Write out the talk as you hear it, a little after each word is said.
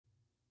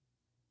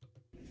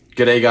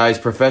G'day guys,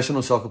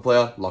 professional soccer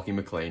player Lachlan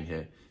McLean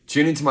here.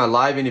 Tune into my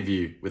live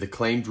interview with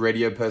acclaimed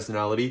radio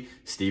personality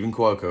Stephen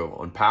Cuoco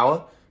on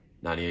Power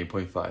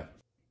 98.5.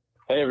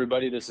 Hey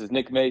everybody, this is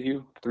Nick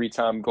Mayhew,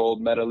 three-time gold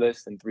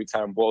medalist and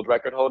three-time world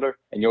record holder,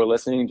 and you're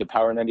listening to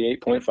Power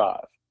 98.5.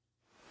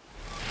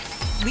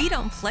 We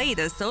don't play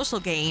the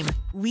social game.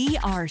 We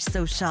are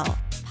social.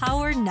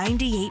 Power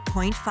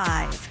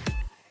 98.5.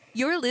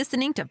 You're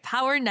listening to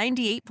Power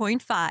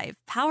 98.5,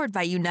 powered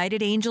by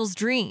United Angels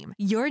Dream,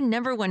 your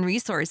 #1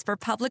 resource for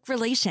public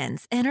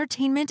relations,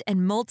 entertainment,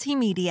 and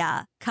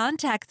multimedia.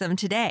 Contact them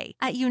today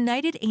at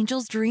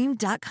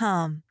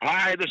unitedangelsdream.com.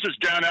 Hi, this is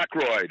Dan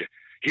Aykroyd.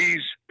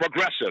 He's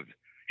progressive.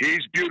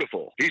 He's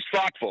beautiful. He's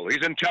thoughtful.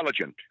 He's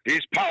intelligent.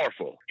 He's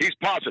powerful. He's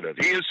positive.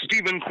 He is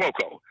Stephen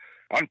Cuoco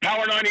on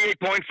Power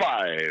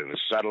 98.5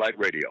 Satellite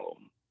Radio.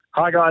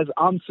 Hi guys,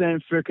 I'm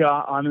Sam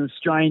Fricker. I'm an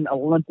Australian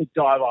Olympic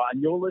diver,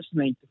 and you're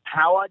listening to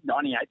Power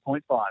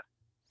 98.5.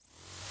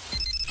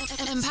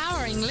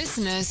 Empowering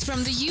listeners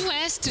from the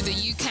US to the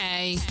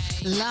UK.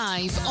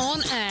 Live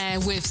on air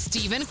with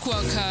Stephen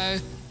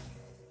Cuoco.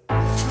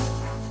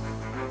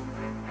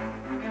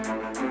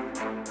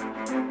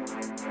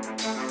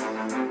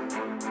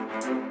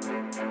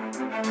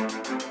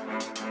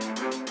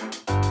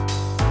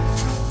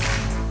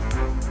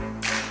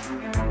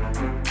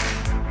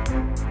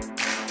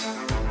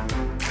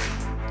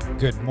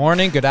 Good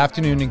morning, good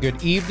afternoon, and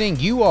good evening.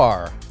 You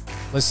are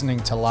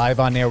listening to Live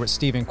on Air with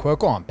Stephen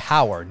Cuoco on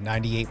Power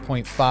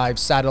 98.5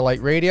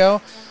 Satellite Radio.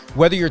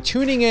 Whether you're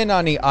tuning in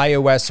on the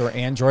iOS or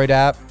Android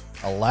app,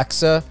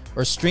 Alexa,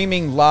 or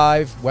streaming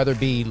live, whether it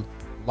be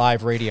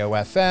Live Radio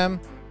FM,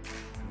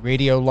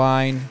 Radio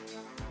Line,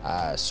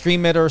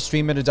 Streamitter,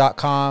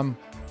 streamitter.com,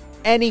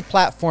 any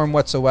platform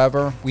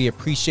whatsoever, we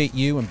appreciate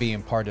you and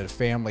being part of the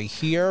family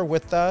here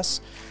with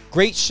us.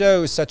 Great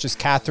shows such as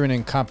Catherine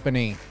and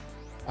Company,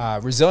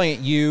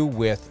 Resilient You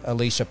with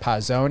Alicia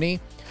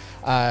Pazzoni.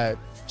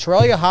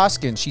 Torellia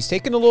Hoskins, she's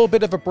taking a little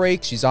bit of a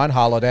break. She's on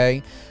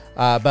holiday.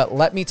 But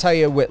let me tell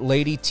you what,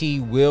 Lady T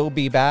will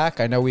be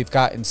back. I know we've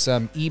gotten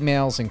some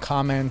emails and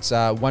comments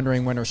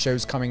wondering when her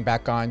show's coming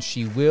back on.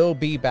 She will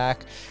be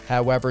back.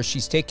 However,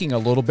 she's taking a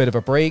little bit of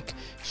a break.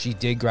 She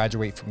did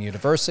graduate from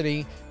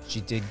university.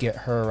 She did get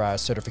her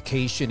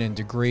certification and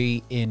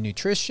degree in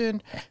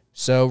nutrition.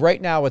 So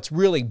right now it's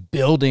really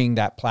building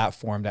that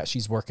platform that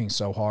she's working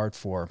so hard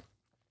for.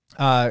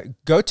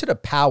 Go to the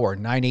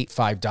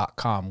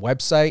power985.com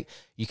website.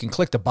 You can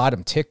click the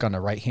bottom tick on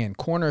the right-hand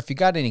corner. If you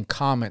got any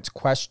comments,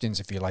 questions,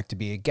 if you'd like to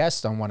be a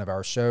guest on one of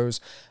our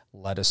shows,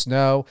 let us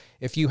know.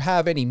 If you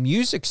have any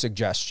music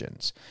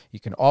suggestions, you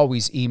can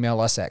always email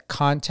us at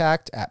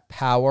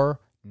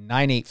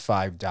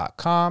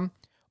contact@power985.com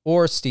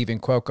or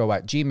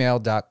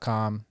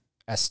stephencuoco@gmail.com,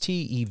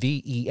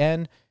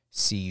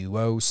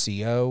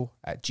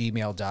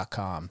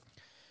 STEVENCUOCO@gmail.com.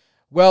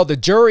 Well, the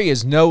jury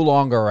is no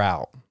longer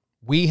out.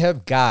 We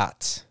have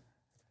got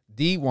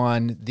the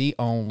one, the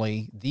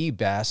only, the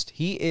best.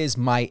 He is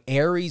my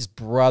Aries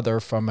brother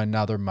from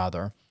another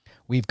mother.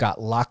 We've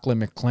got Lachlan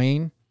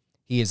McLean.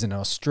 He is an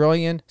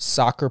Australian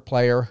soccer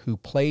player who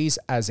plays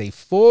as a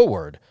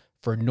forward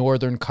for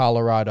Northern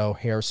Colorado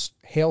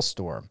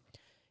Hailstorm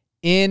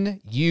in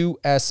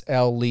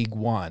USL League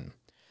One.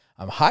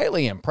 I'm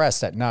highly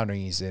impressed that not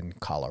only he's in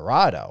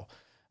Colorado,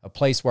 a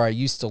place where I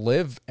used to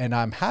live, and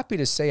I'm happy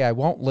to say I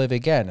won't live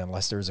again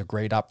unless there's a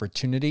great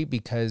opportunity,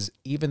 because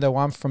even though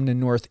I'm from the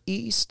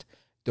Northeast,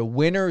 the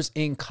winters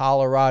in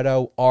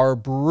Colorado are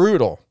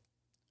brutal.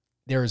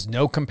 There is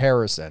no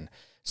comparison.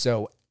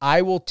 So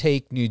I will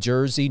take New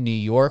Jersey, New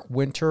York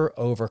winter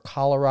over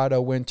Colorado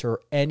winter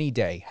any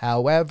day.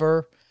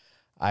 However,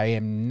 I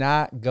am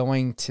not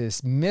going to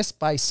miss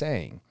by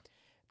saying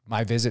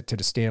my visit to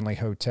the Stanley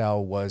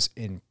Hotel was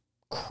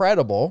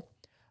incredible.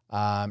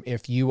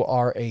 If you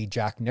are a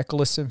Jack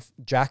Nicholson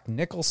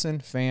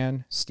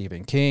fan,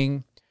 Stephen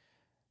King,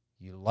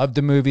 you love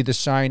the movie The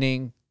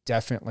Shining,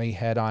 definitely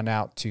head on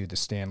out to the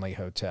Stanley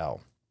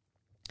Hotel.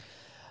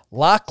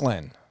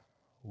 Lachlan,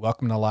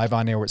 welcome to Live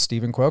on Air with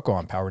Stephen Cuoco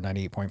on Power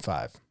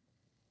 98.5.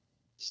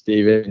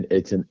 Stephen,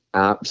 it's an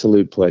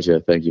absolute pleasure.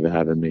 Thank you for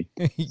having me.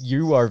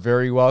 You are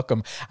very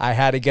welcome. I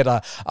had to get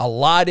a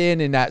lot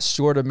in that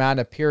short amount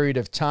of period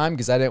of time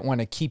because I didn't want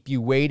to keep you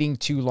waiting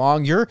too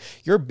long. You're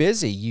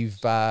busy. You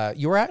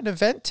were at an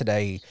event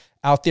today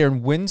out there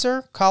in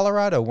Windsor,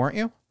 Colorado, weren't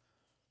you?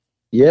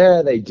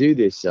 Yeah, they do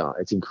this.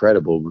 It's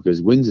incredible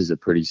because Windsor's a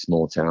pretty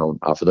small town.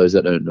 For those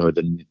that don't know,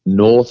 the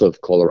north of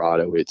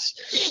Colorado,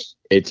 it's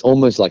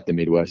almost like the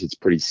Midwest. It's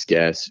pretty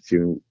scarce,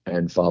 few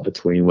and far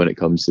between when it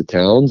comes to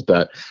towns.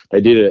 But they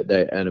did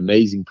an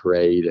amazing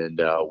parade, and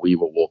we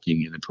were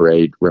walking in the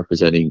parade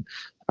representing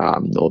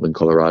Northern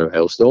Colorado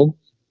Hailstorm.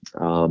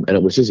 And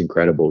it was just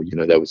incredible. You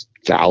know, there was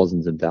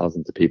thousands and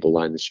thousands of people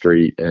lining the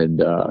street,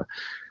 and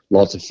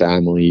lots of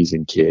families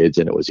and kids.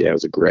 And it was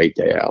a great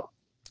day out.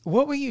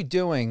 What were you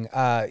doing?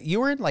 You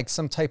were in like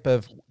some type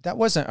of, that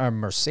wasn't a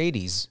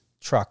Mercedes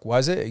truck,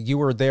 was it? You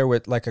were there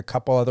with like a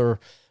couple other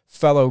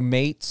fellow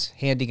mates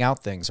handing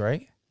out things,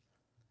 right?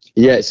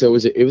 Yeah, so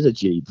it was a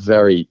Jeep,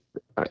 very,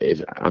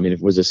 if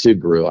it was a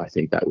Subaru, I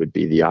think that would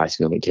be the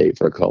icing on the cake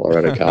for a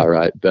Colorado car,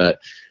 right? But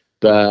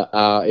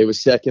it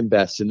was second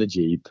best in the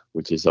Jeep,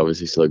 which is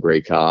obviously still a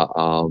great car.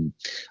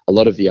 A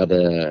lot of the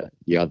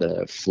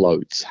other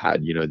floats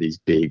had, these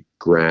big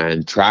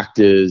grand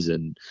tractors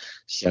and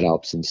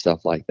setups and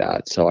stuff like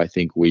that. So I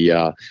think we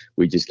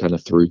just kind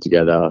of threw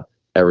together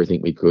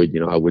everything we could.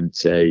 I wouldn't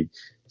say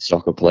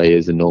soccer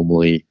players are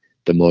normally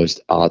the most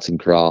arts and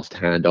craft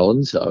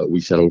hand-on, so we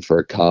settled for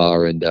a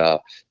car and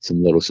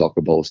some little soccer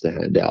balls to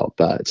hand out,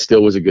 but it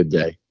still was a good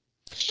day.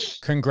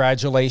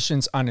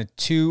 Congratulations on a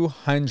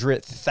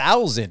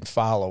 200,000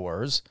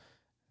 followers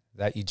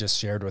that you just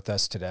shared with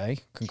us today.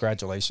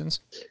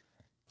 Congratulations.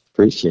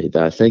 Appreciate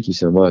that. Thank you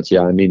so much.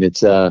 Yeah,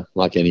 it's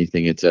like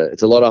anything, it's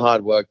a lot of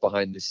hard work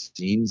behind the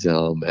scenes,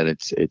 and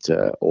it's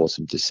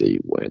awesome to see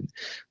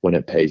when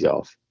it pays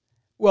off.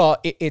 Well,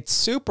 it's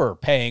super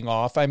paying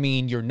off. I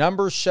mean, your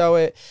numbers show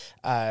it.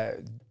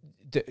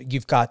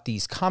 You've got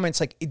these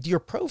comments. Like, your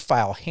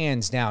profile,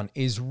 hands down,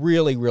 is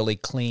really, really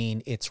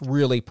clean. It's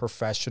really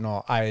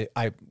professional.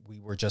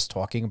 We were just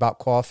talking about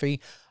coffee.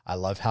 I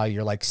love how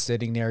you're like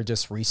sitting there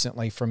just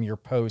recently from your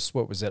post.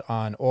 What was it,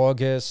 on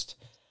August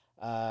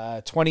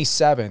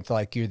 27th?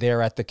 Like, you're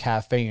there at the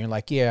cafe and you're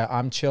like, yeah,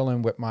 I'm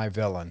chilling with my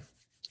villain.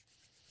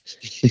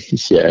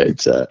 Yeah,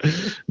 it's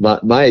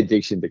my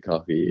addiction to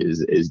coffee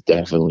is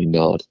definitely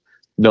not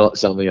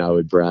something I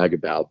would brag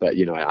about, but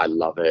I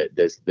love it.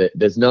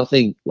 There's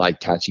nothing like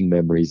catching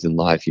memories in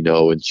life,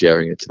 and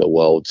sharing it to the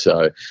world.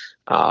 So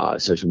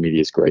social media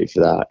is great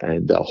for that,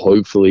 and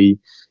hopefully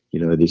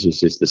this is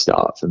just the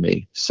start for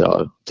me.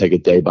 So take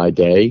it day by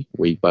day,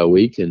 week by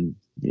week, and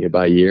year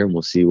by year, and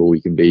we'll see where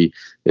we can be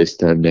this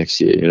time next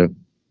year.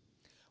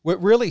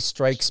 What really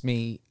strikes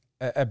me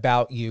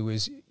about you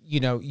is,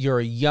 you're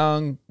a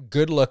young,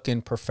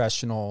 good-looking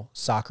professional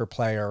soccer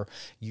player.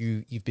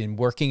 You've been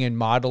working in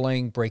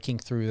modeling, breaking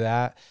through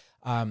that.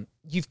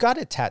 You've got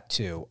a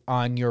tattoo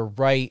on your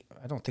right.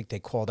 I don't think they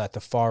call that the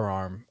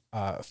forearm,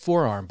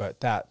 but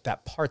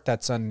that part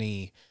that's on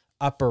the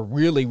upper,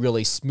 really,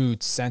 really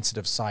smooth,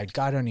 sensitive side.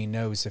 God only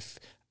knows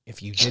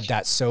if you did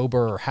that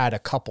sober or had a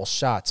couple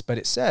shots. But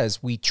it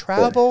says, "We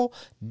travel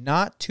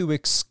not to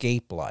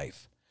escape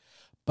life,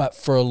 but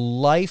for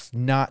life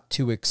not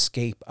to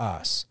escape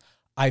us."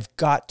 I've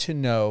got to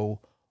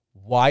know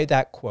why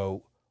that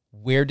quote,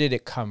 where did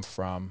it come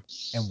from,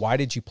 and why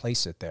did you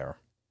place it there?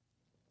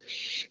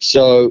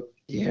 So,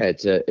 yeah,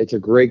 it's a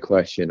great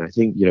question. I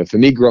think, for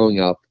me growing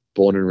up,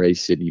 born and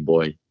raised Sydney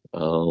boy,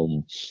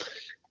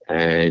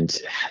 and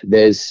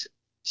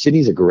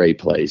Sydney's a great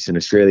place, and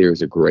Australia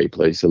is a great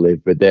place to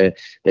live, but there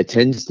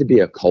tends to be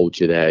a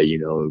culture there,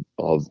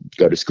 of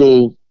go to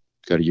school,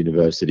 go to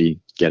university,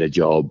 get a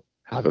job,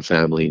 have a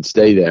family, and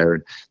stay there.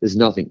 And there's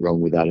nothing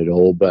wrong with that at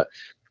all. But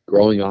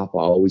growing up, I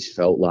always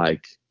felt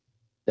like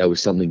there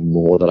was something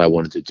more that I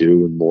wanted to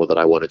do and more that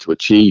I wanted to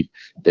achieve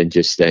than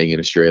just staying in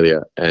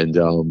Australia.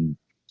 And,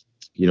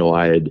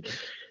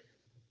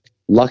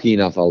 lucky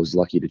enough, I was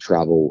lucky to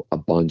travel a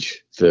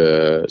bunch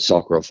for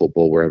soccer or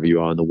football, wherever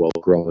you are in the world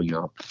growing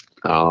up,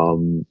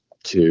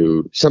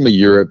 to some of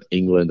Europe,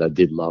 England. I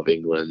did love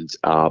England,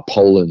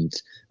 Poland.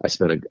 I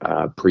spent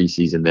a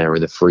preseason there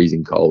in the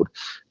freezing cold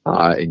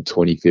in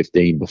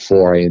 2015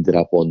 before I ended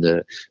up on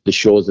the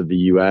shores of the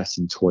US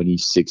in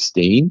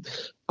 2016.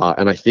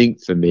 And I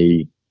think for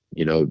me,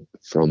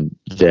 from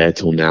there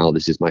till now,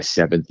 this is my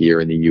 7th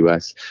year in the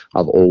US.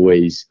 I've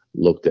always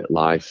looked at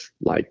life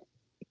like,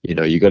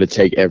 you got to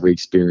take every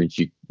experience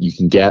you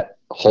can get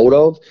hold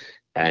of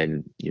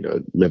and,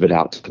 live it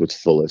out to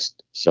its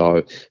fullest.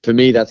 So for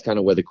me, that's kind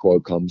of where the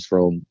quote comes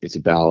from. It's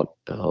about,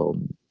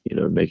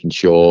 making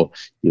sure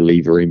you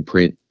leave your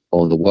imprint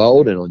on the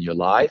world and on your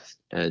life.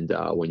 And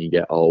when you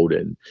get old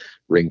and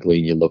wrinkly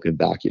and you're looking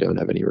back, you don't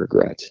have any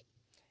regrets.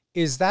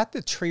 Is that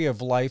the tree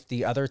of life,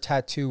 the other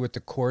tattoo with the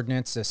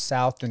coordinates, the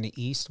south and the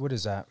east? What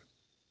is that?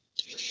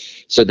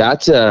 So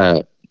that's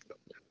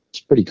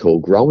it's pretty cool.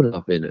 Growing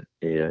up in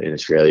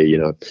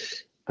Australia,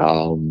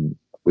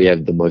 we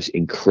have the most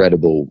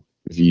incredible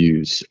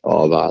views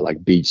of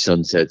like beach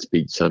sunsets,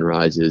 beach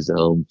sunrises.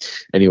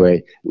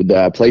 Anyway,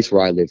 the place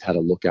where I live had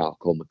a lookout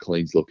called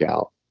McLean's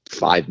Lookout,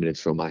 5 minutes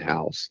from my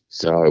house.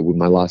 So with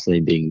my last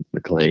name being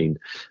McLean,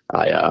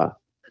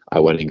 I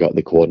went and got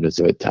the coordinates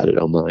of it tatted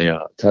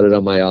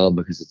on my arm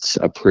because it's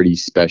a pretty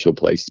special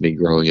place to me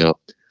growing up.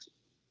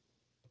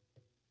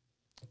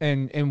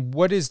 And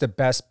what is the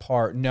best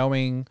part,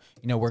 knowing,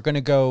 we're going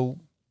to go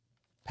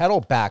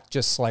pedal back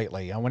just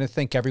slightly. I want to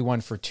thank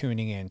everyone for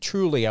tuning in.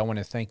 Truly, I want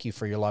to thank you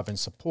for your love and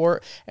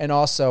support. And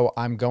also,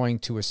 I'm going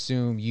to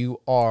assume you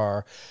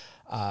are,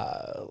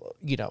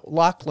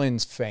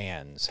 Lachlan's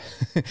fans.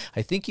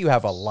 I think you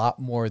have a lot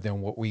more than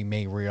what we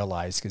may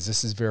realize, because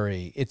this is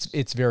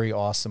it's very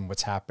awesome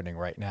what's happening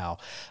right now.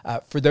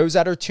 For those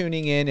that are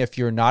tuning in, if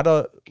you're not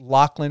a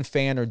Lachlan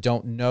fan or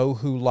don't know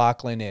who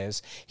Lachlan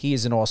is, he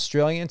is an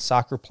Australian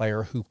soccer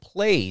player who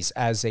plays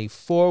as a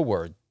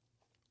forward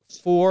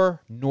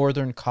for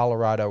Northern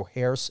Colorado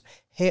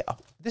Hailstorm.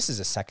 This is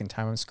the second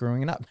time I'm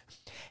screwing it up.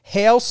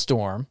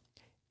 Hailstorm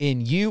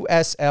in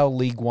USL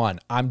League One.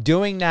 I'm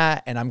doing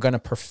that, and I'm going to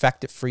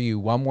perfect it for you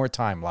one more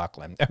time,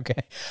 Lachlan.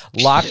 Okay.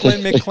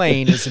 Lachlan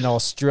McLean is an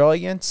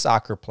Australian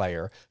soccer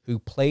player who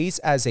plays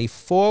as a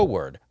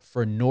forward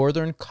for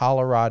Northern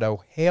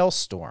Colorado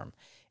Hailstorm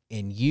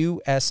in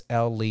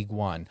USL League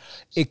One.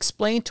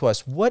 Explain to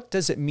us, what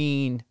does it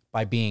mean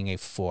by being a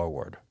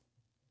forward?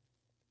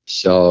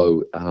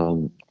 So, I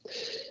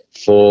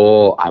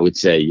would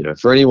say,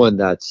 for anyone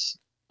that's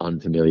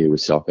unfamiliar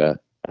with soccer,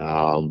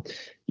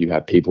 you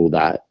have people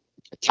that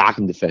attack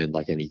and defend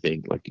like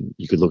anything. Like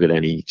you could look at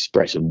any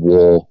expression,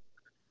 war,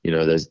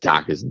 there's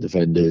attackers and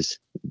defenders.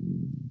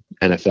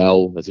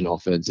 NFL, there's an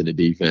offense and a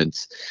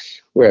defense.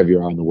 Wherever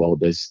you are in the world,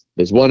 there's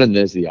one and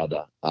there's the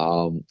other.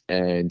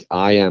 And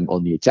I am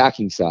on the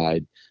attacking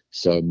side.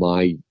 So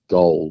my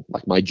goal,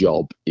 like my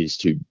job, is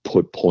to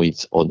put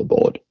points on the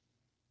board.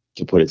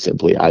 To put it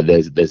simply,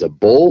 there's a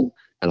ball,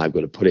 and I've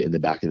got to put it in the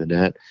back of the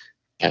net,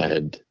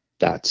 and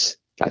that's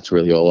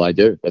really all I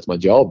do. That's my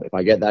job. If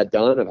I get that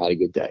done, I've had a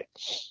good day.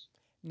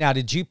 Now,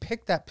 did you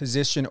pick that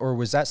position, or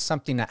was that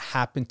something that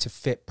happened to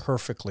fit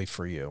perfectly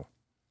for you?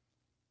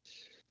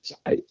 So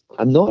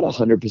I'm not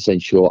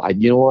 100% sure.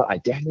 You know what? I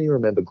definitely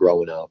remember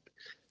growing up.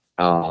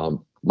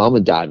 Mom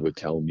and Dad would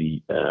tell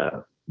me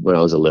when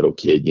I was a little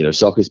kid,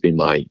 soccer's been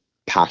my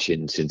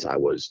passion since I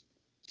was,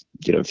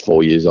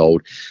 4 years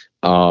old.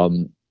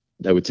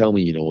 They would tell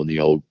me, on the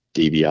old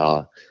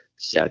DVR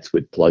sets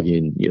would plug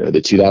in,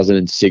 the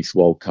 2006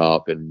 World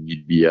Cup, and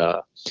you'd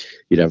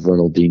have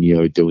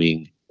Ronaldinho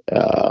doing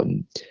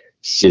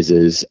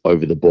scissors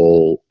over the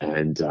ball,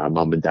 and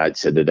Mum and Dad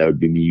said that would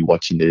be me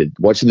watching the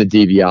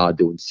DVR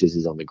doing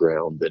scissors on the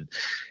ground,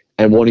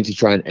 and wanting to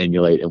try and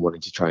emulate and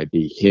wanting to try and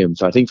be him.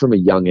 So I think from a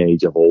young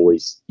age, I've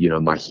always,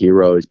 my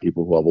heroes,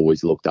 people who I've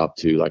always looked up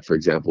to, like, for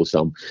example,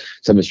 some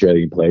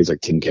Australian players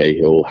like Tim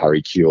Cahill,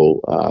 Harry Kewell,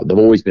 they've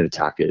always been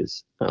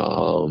attackers.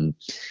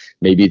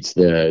 Maybe it's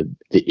the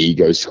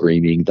ego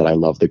screaming that I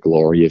love the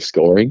glory of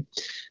scoring.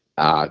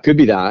 Could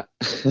be that,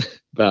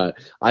 but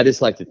I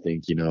just like to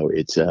think,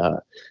 it's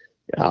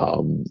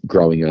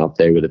growing up,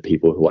 they were the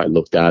people who I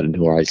looked at and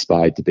who I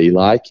aspired to be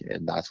like,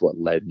 and that's what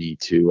led me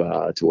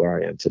to where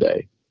I am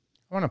today.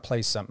 I want to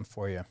play something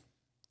for you.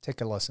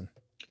 Take a listen.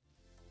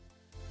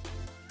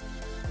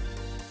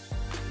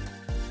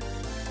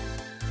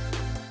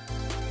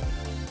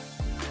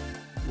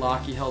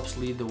 Lockie helps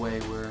lead the way,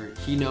 where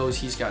he knows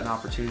he's got an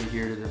opportunity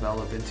here to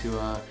develop into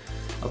a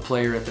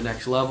player at the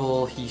next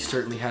level. He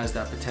certainly has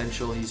that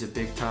potential. He's a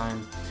big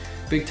time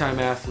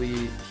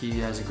athlete. He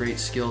has a great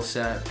skill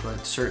set,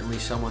 but certainly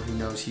someone who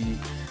knows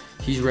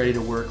he's ready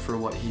to work for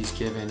what he's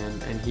given,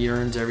 and he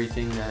earns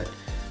everything that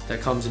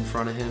comes in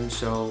front of him.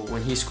 So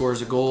when he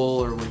scores a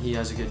goal or when he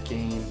has a good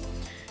game,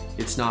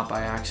 it's not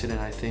by accident.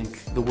 I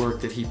think the work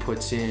that he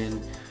puts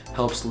in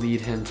helps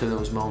lead him to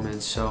those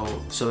moments. So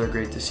they're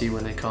great to see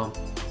when they come.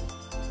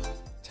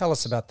 Tell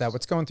us about that.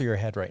 What's going through your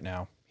head right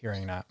now,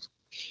 hearing that?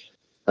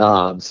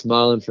 I'm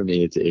smiling from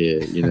ear to ear.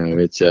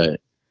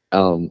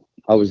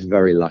 I was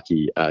very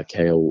lucky.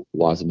 Cale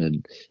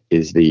Wiseman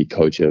is the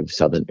coach of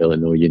Southern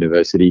Illinois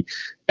University,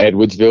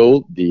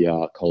 Edwardsville,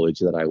 the college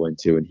that I went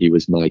to, and he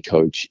was my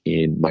coach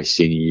in my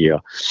senior year.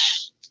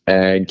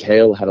 And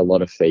Cale had a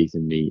lot of faith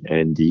in me,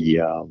 and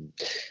he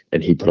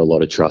put a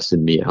lot of trust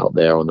in me out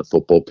there on the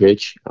football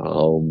pitch. I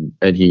owe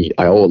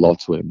a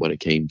lot to him when it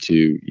came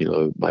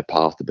to my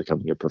path to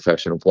becoming a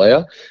professional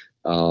player.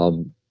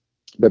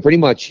 But pretty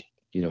much,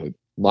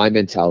 my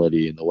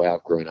mentality and the way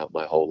I've grown up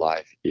my whole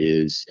life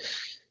is,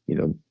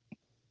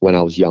 when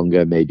I was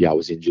younger, maybe I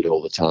was injured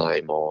all the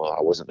time, or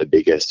I wasn't the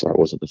biggest, or I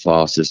wasn't the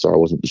fastest, or I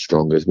wasn't the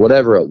strongest,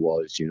 whatever it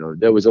was,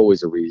 there was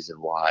always a reason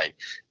why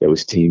there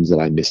was teams that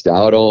I missed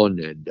out on.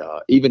 And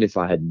even if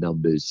I had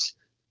numbers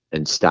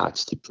and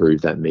stats to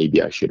prove that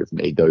maybe I should have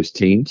made those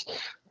teams.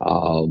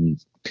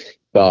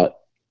 But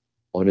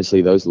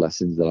honestly, those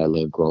lessons that I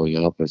learned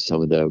growing up are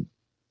some of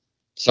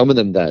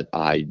them that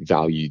I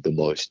value the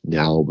most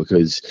now,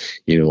 because,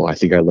 I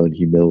think I learned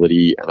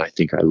humility, and I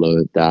think I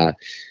learned that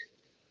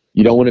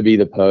you don't want to be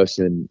the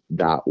person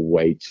that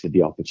waits for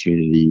the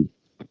opportunity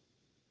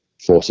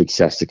for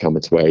success to come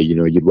its way.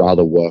 You'd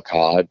rather work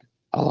hard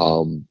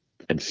and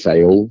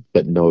fail,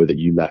 but know that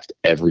you left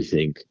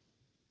everything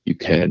you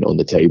can on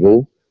the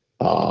table.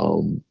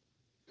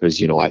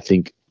 Because, I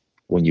think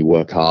when you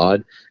work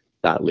hard,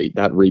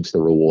 that reaps the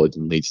rewards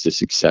and leads to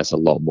success a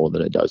lot more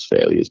than it does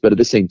failures. But at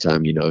the same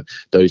time,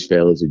 those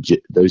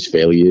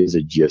failures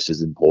are just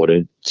as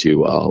important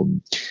to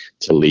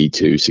lead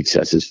to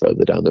successes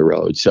further down the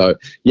road. So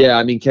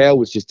yeah, Cale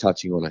was just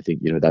touching on, I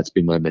think, that's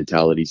been my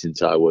mentality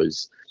since I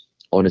was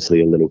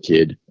honestly a little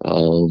kid.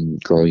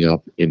 Growing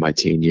up in my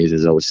teen years,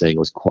 as I was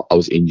saying, I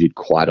was injured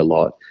quite a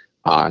lot.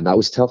 And that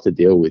was tough to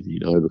deal with,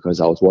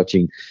 because I was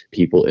watching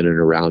people in and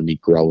around me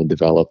grow and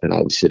develop, and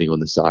I was sitting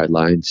on the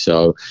sidelines.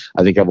 So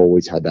I think I've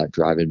always had that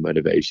drive and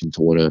motivation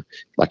to want to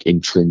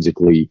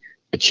intrinsically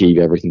achieve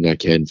everything I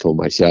can for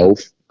myself,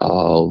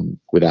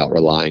 without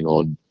relying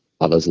on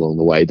others along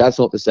the way. That's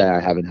not to say I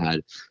haven't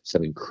had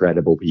some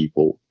incredible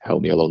people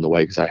help me along the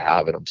way, because I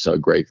have, and I'm so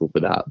grateful for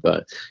that.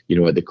 But, you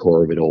know, at the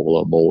core of it all,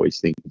 I'm always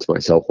thinking to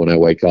myself when I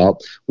wake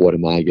up, what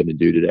am I going to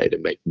do today to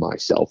make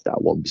myself that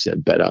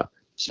 1% better,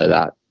 so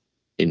that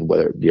in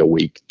whether it be a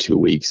week, 2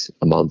 weeks,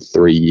 a month,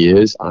 3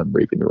 years, I'm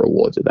reaping the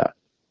rewards of that.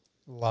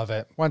 Love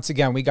it. Once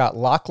again, we got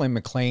Lachlan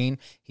McLean.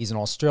 He's an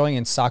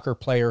Australian soccer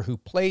player who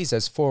plays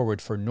as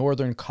forward for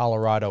Northern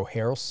Colorado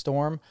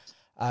Hailstorm.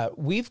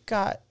 We've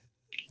got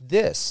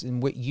this,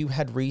 and what you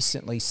had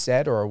recently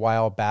said or a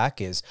while back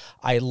is,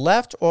 I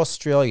left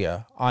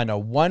Australia on a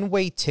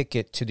one-way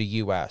ticket to the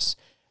U.S.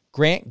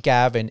 Grant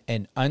Gavin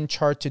and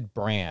Uncharted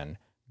Brand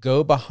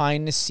go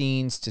behind the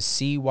scenes to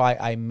see why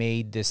I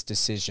made this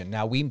decision.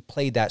 Now, we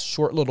played that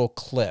short little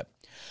clip,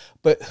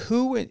 but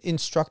who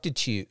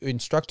instructed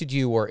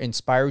you or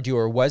inspired you,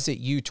 or was it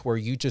you to where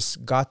you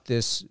just got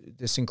this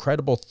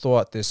incredible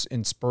thought, this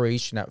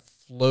inspiration that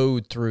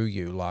flowed through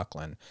you,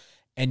 Lachlan,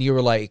 and you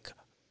were like,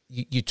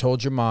 you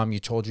told your mom, you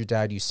told your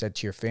dad, you said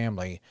to your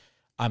family,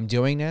 I'm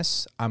doing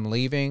this, I'm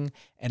leaving,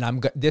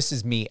 and this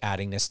is me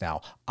adding this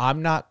now.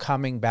 I'm not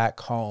coming back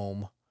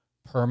home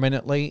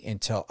permanently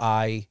until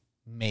I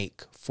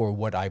make for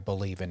what I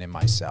believe in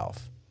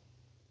myself.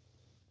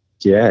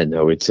 Yeah,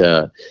 no, it's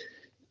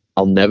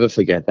I'll never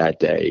forget that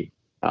day.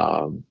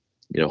 You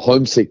know,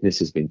 homesickness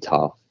has been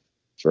tough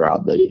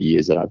throughout the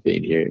years that I've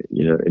been here.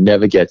 You know, it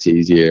never gets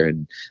easier,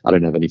 and I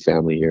don't have any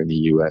family here in the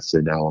US, so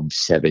now I'm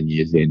 7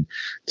 years in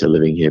to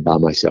living here by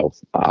myself.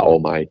 All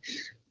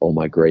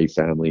my great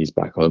families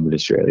back home in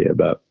Australia,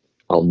 but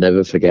I'll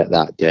never forget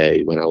that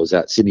day when I was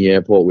at Sydney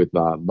Airport with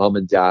my mum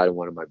and dad, and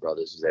one of my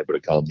brothers was able to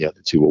come. The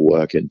other two were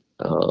working.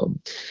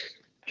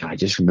 I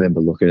just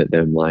remember looking at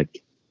them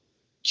like,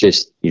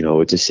 just, you know,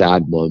 it's a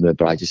sad moment,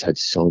 but I just had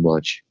so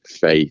much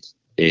faith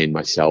in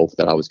myself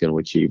that I was going to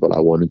achieve what I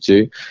wanted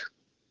to.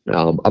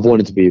 I've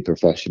wanted to be a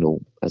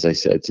professional, as I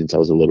said, since I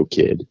was a little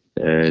kid.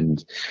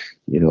 And,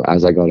 you know,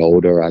 as I got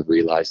older, I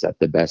realized that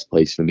the best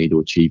place for me to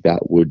achieve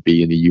that would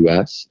be in the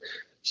US.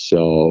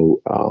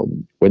 So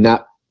when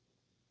that,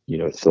 you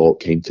know,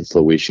 thought came to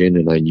fruition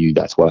and I knew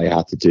that's what I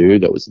had to do,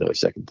 there was no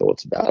second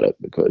thoughts about it,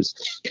 because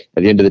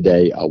at the end of the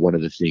day, one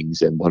of the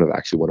things, and one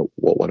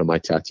of my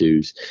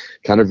tattoos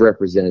kind of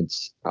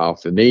represents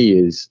for me,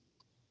 is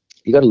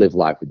you got to live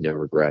life with no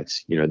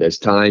regrets. You know, there's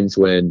times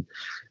when,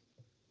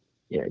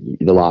 yeah,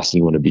 the last thing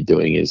you want to be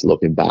doing is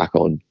looking back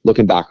on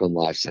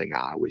life saying,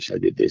 I wish I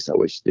did this, I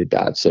wish I did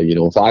that. So, you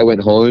know, if I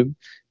went home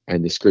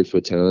and the scripts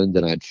were turned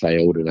and I'd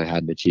failed and I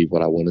hadn't achieved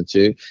what I wanted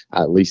to,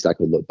 at least I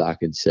could look back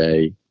and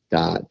say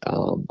that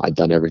I'd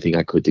done everything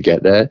I could to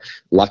get there.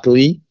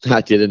 Luckily,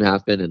 that didn't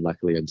happen, and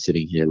luckily I'm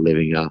sitting here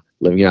living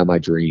out my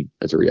dream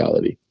as a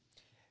reality.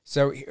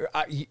 So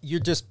you're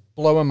just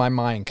blowing my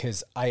mind,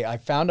 because I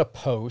found a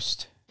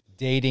post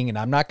dating, and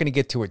I'm not going to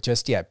get to it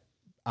just yet,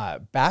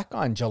 back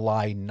on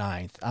July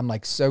 9th. I'm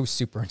like so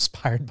super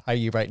inspired by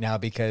you right now,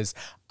 because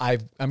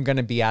I'm going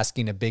to be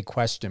asking a big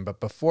question. But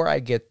before I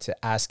get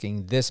to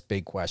asking this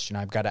big question,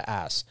 I've got to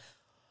ask,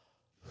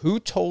 who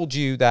told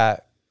you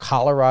that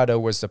Colorado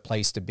was the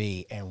place to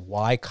be, and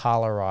why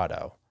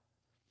Colorado?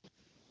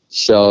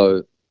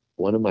 So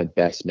one of my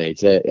best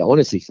mates,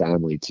 honestly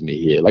family to me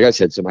here, like I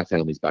said, so my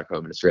family's back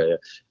home in Australia.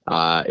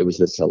 It was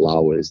the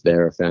Salawas.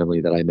 They're a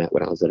family that I met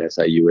when I was at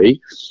SIUE.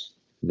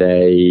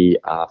 They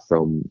are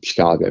from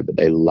Chicago, but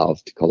they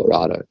loved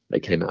Colorado.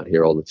 They came out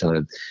here all the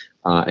time.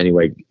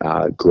 Anyway,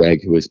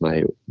 Greg, who was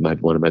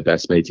one of my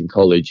best mates in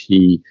college,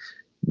 he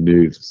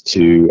moved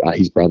to,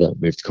 his brother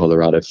moved to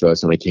Colorado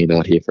first, and I came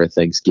out here for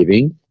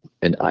Thanksgiving,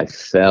 and I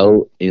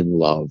fell in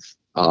love.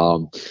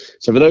 So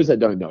for those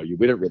that don't know,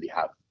 we don't really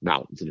have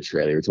mountains in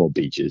Australia. It's all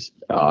beaches.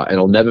 And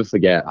I'll never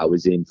forget, I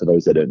was in, for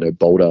those that don't know,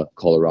 Boulder,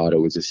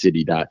 Colorado is a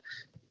city that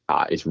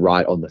is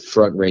right on the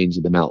front range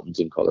of the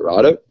mountains in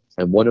Colorado.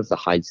 And one of the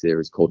heights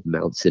there is called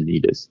Mount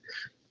Sanitas.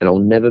 And I'll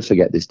never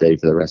forget this day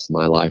for the rest of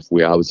my life,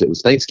 where it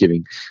was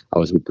Thanksgiving. I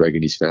was with Greg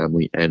and his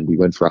family, and we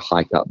went for a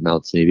hike up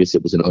Mount Sanitas.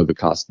 It was an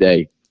overcast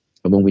day.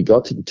 And when we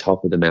got to the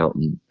top of the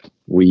mountain,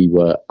 we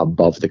were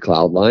above the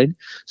cloud line.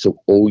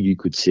 So all you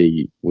could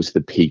see was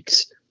the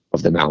peaks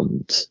of the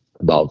mountains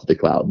above the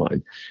cloud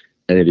line.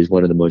 And it is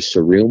one of the most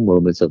surreal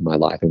moments of my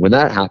life. And when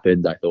that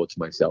happened, I thought to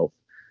myself,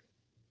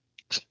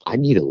 I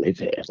need to live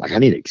here. Like, I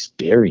need to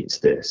experience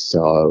this.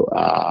 So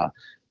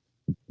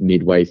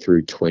midway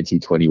through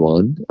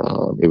 2021,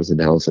 it was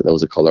announced that there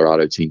was a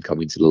Colorado team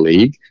coming to the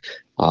league.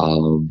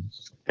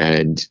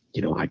 And,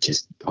 you know, I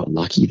just got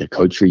lucky. The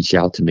coach reached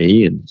out to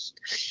me, and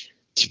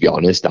to be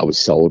honest, I was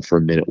sold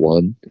from minute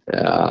one.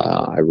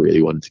 I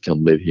really wanted to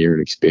come live here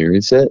and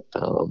experience it.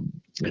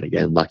 And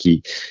again,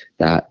 lucky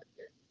that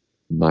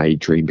my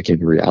dream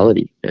became a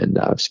reality, and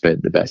I've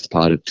spent the best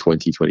part of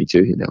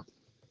 2022 here now.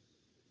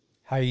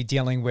 How are you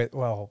dealing with,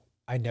 well,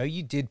 I know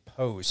you did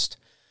post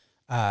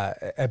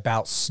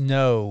about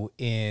snow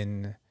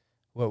in,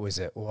 what was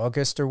it,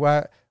 August or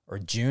what, or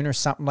June or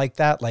something like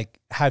that. Like,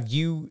 have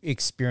you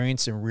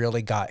experienced and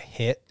really got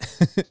hit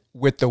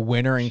with the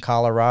winter in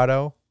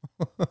Colorado?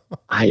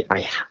 I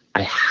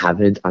I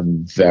haven't.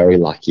 I'm very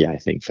lucky, I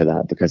think, for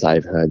that, because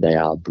I've heard they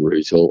are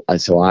brutal.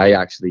 So I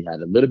actually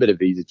had a little bit of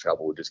visa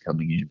trouble just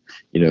coming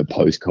in,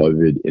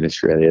 post-COVID in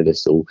Australia. They're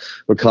still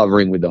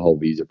recovering with the whole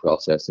visa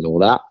process and all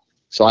that.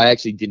 So I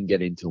actually didn't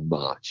get in till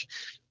March.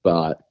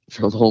 But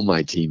from all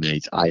my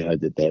teammates, I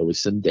heard that there was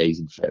some days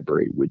in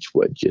February which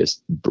were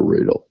just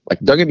brutal. Like,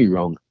 don't get me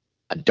wrong,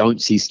 I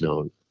don't see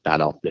snow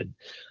that often.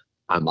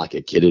 I'm like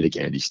a kid at a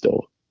candy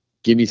store.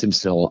 Give me some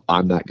snow.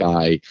 I'm that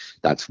guy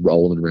that's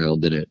rolling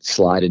around in it,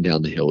 sliding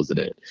down the hills in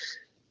it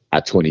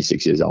at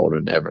 26 years old,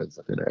 and everyone's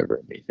looking over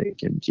at me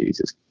thinking,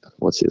 Jesus,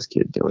 what's this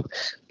kid doing?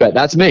 But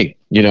that's me.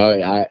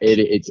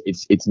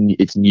 It's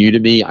new to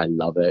me. I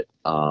love it.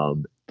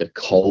 The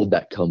cold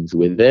that comes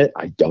with it,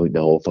 I don't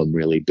know if I'm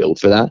really built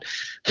for that,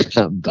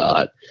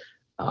 but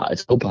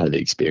it's all part of the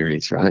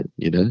experience, right?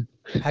 You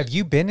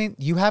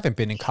haven't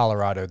been in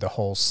Colorado the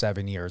whole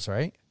 7 years,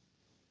 right?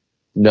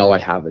 No, I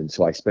haven't.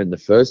 So I spent the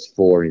first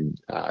 4 in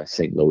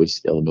St. Louis,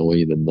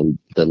 Illinois, and then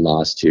the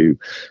last 2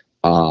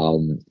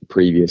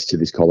 previous to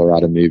this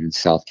Colorado move in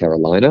South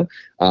Carolina.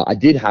 I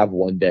did have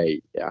one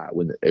day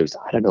when it was,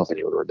 I don't know if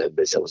anyone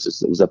remembers, it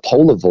was a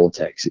polar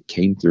vortex. It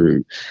came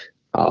through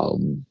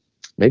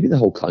maybe the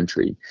whole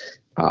country,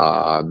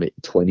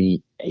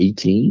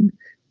 2018.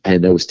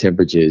 And there was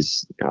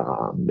temperatures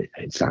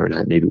in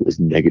Fahrenheit, maybe it was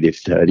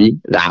 -30.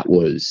 That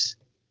was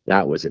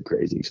a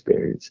crazy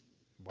experience.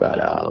 But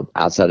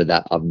outside of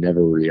that, I've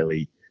never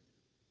really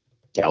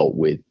dealt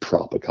with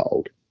proper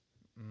cold.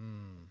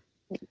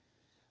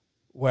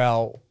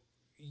 Well,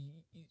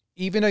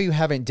 even though you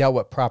haven't dealt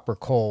with proper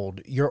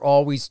cold, you're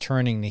always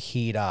turning the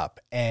heat up.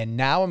 And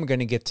now I'm going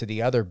to get to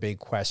the other big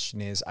question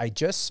is, I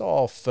just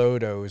saw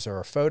photos or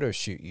a photo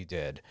shoot you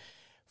did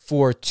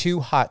for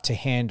Too Hot to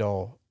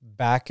Handle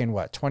back in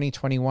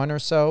 2021 or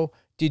so.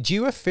 Did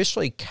you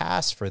officially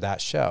cast for that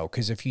show?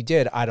 Because if you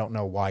did, I don't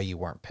know why you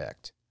weren't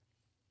picked.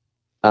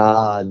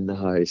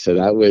 No. So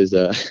that was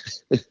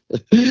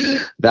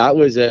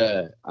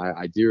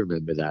I do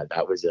remember that.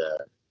 That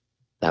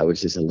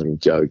was just a little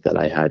joke that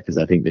I had because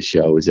I think the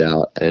show was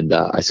out, and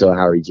I saw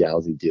Harry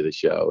Jowsey do the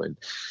show, and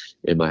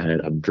in my head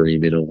I'm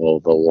dreaming of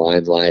all the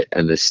limelight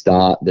and the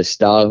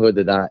starhood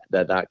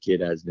that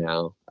kid has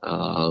now.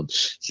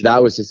 So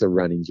that was just a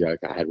running joke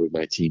I had with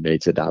my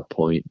teammates at that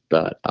point.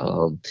 But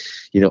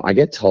I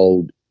get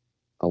told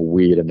a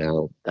weird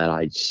amount that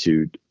I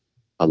suit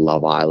a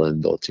Love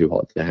Island or Too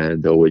Hot to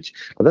Handle, which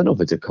I don't know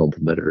if it's a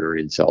compliment or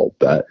an insult,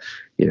 but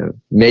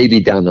maybe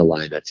down the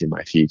line that's in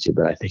my future.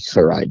 But I think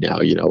for right now,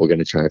 we're going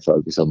to try and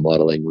focus on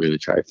modeling. We're going to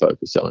try and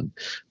focus on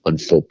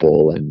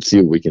football and see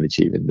what we can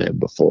achieve in them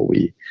before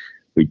we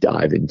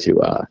dive into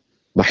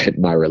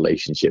my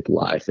relationship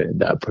life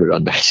and put it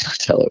on national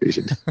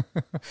television.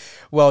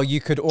 Well, you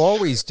could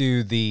always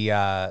do the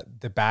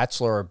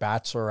Bachelor or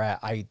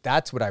Bachelorette.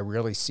 That's what I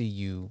really see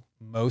you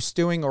most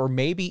doing, or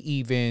maybe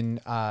even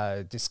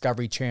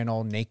Discovery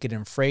Channel Naked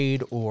and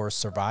Afraid or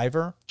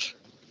Survivor.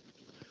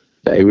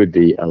 They would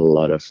be a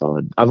lot of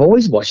fun. I've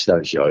always watched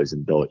those shows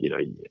and thought,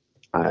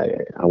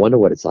 I wonder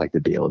what it's like to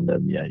be on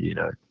them. Yeah,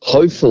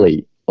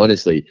 hopefully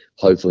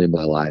in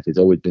my life, it's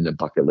always been a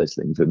bucket list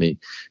thing for me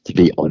to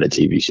be on a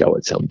TV show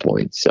at some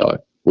point. So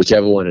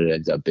whichever one it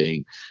ends up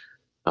being,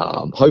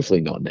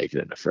 hopefully not Naked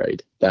and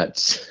Afraid. That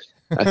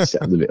sounds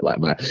a bit like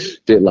my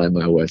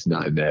worst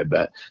nightmare.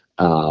 But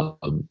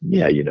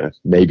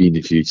maybe in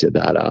the future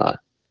that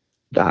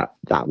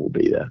will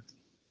be there.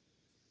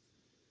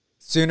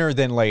 Sooner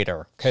than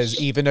later, because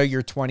even though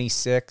you're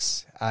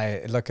 26,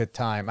 I look at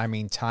time. I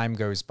mean, time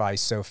goes by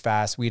so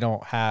fast. We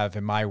don't have,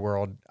 in my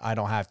world, I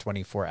don't have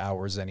 24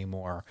 hours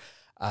anymore.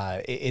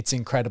 It's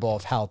incredible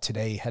of how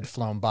today had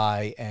flown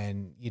by,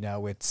 and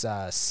it's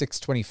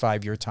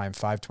 6:25 your time,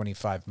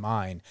 5:25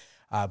 mine.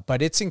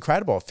 But it's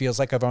incredible. It feels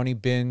like I've only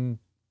been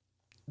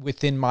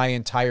within my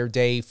entire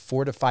day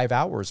 4 to 5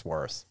 hours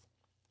worth.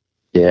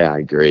 Yeah, I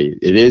agree.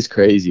 It is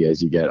crazy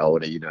as you get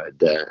older.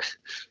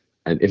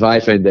 And if I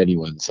offend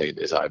anyone saying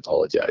this, I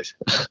apologize,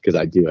 because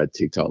I do have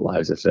TikTok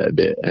lives a fair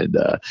bit, and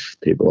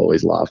people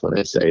always laugh when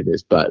I say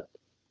this. But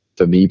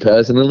for me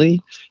personally,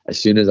 as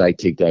soon as I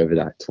ticked over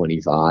that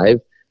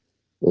 25,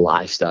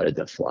 life started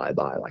to fly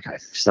by. Like, I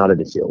started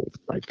to feel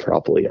like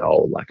properly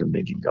old. Like, I'm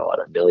thinking, God,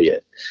 I'm nearly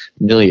at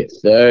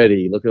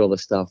 30. Look at all the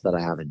stuff that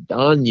I haven't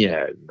done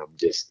yet. And I'm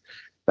just,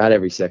 about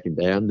every second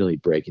day, I'm nearly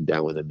breaking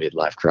down with a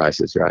midlife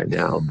crisis right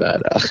now.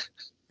 But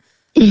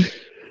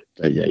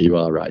But yeah, you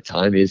are right.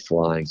 Time is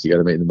flying, so you got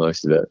to make the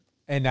most of it.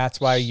 And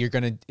that's why you're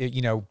going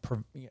to,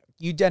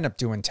 you'd end up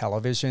doing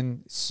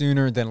television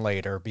sooner than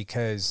later,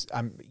 because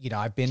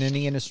I've been in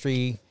the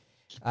industry,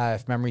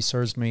 if memory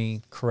serves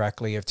me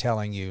correctly, of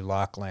telling you,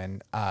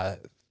 Lachlan,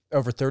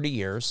 over 30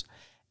 years,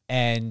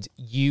 and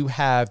you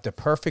have the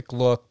perfect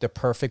look, the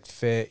perfect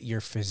fit.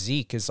 Your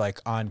physique is like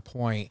on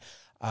point.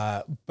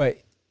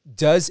 But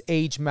does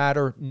age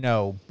matter?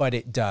 No, but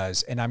it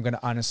does. And I'm going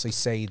to honestly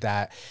say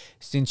that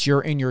since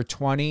you're in your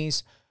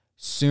 20s,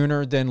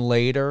 sooner than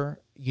later,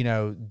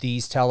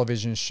 these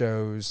television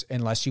shows,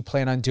 unless you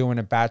plan on doing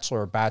a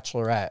Bachelor or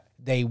Bachelorette,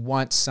 they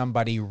want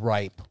somebody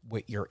ripe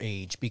with your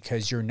age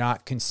because you're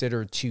not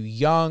considered too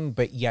young,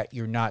 but yet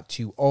you're not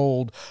too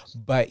old.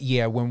 But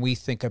yeah, when we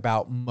think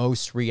about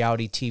most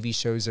reality TV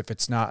shows, if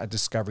it's not a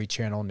Discovery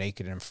Channel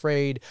Naked and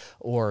Afraid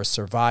or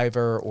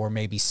Survivor or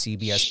maybe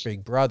CBS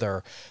Big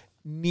Brother,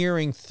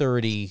 nearing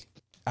 30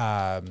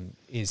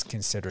 is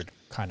considered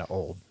kind of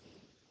old.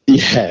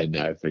 Yeah,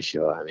 no, for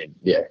sure. I mean,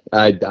 yeah,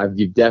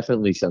 you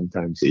definitely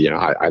sometimes,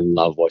 I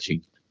love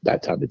watching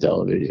that type of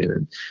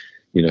television,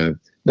 and,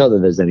 not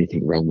that there's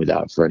anything wrong with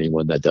that for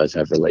anyone that does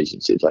have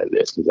relationships like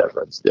this, because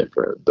everyone's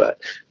different,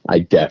 but I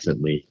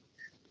definitely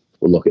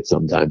will look at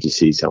sometimes to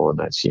see someone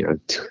that's,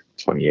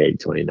 28,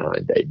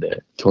 29, dating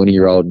a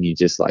 20-year-old, and you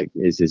just like,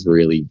 is this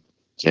really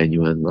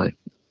genuine? Like,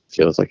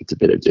 feels like it's a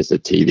bit of just a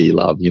TV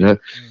love,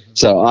 Mm-hmm.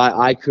 So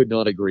I could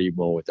not agree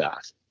more with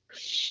that.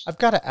 I've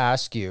got to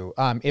ask you,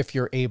 if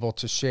you're able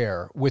to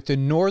share, with the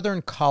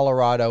Northern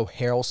Colorado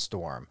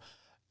Hailstorm,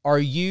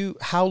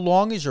 how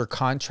long is your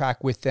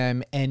contract with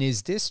them? And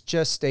is this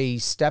just a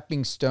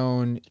stepping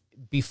stone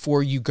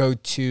before you go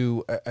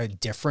to a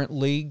different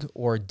league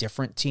or a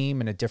different team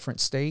in a different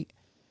state?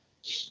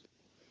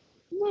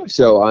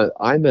 So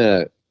I'm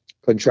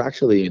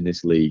contractually in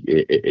this league.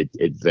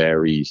 It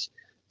varies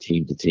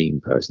team to team,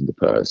 person to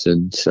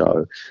person.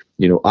 So,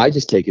 I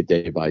just take it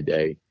day by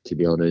day, to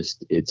be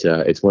honest.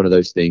 It's one of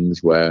those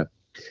things where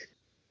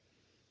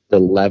the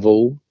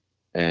level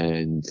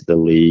and the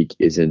league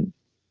isn't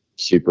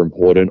super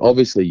important.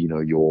 Obviously,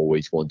 you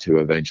always want to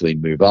eventually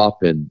move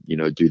up and,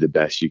 do the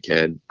best you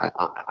can.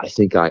 I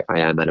think I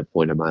am at a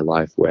point in my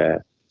life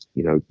where,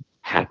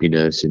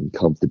 happiness and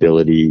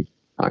comfortability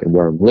in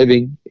where I'm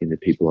living, in the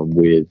people I'm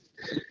with,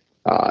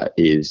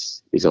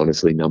 is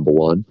honestly number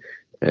one.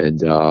 And,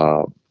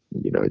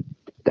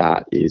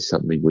 that is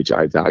something which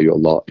I value a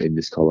lot in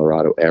this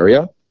Colorado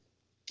area.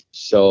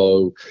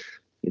 So,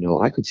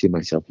 I could see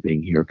myself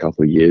being here a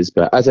couple of years,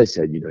 but as I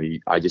said,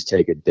 I just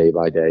take it day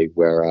by day.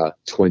 We're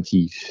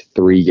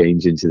 23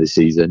 games into the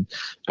season,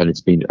 and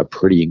it's been a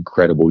pretty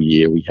incredible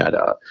year. We had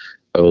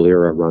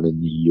earlier a run in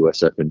the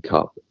US Open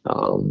Cup,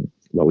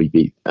 where we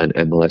beat an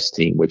MLS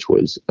team, which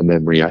was a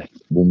memory I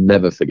will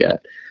never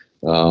forget.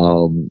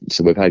 So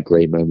we've had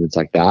great moments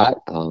like that.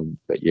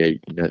 But yeah,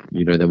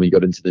 then we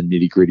got into the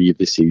nitty gritty of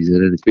the season,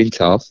 and it's been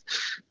tough,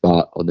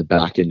 but on the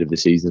back end of the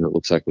season, it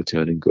looks like we're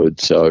turning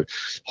good. So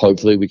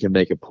hopefully we can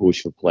make a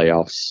push for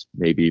playoffs,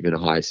 maybe even a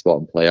high spot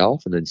in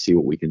playoff, and then see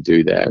what we can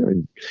do there.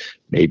 And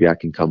maybe I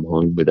can come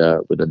home with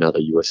another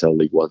USL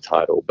League One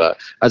title. But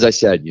as I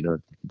said,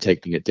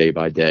 taking it day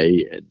by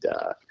day,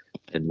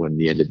 and when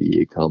the end of the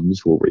year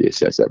comes, we'll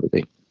reassess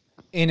everything.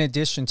 In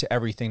addition to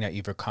everything that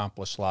you've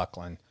accomplished,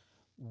 Lachlan,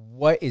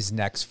 what is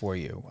next for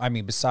you? I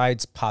mean,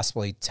 besides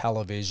possibly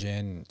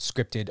television,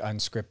 scripted,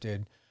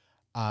 unscripted,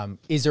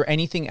 is there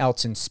anything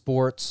else in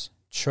sports,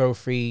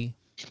 trophy,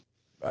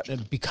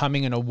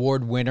 becoming an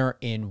award winner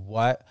in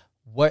what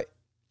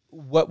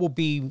will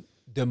be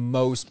the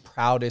most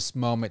proudest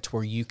moment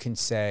where you can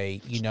say,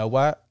 you know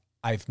what?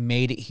 I've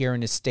made it here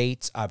in the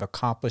States. I've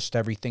accomplished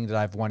everything that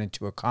I've wanted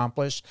to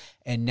accomplish.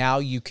 And now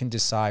you can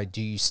decide,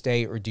 do you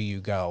stay or do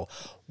you go?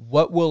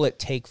 What will it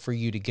take for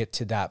you to get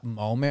to that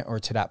moment or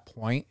to that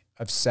point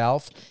of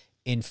self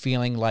in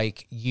feeling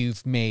like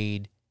you've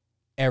made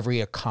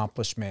every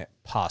accomplishment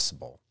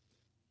possible?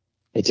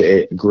 It's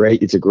a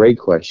great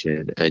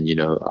question. And, in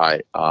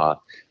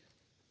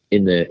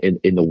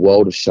the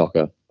world of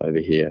soccer over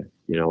here,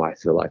 I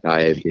feel like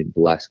I have been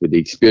blessed with the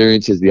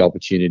experiences, the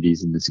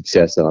opportunities, and the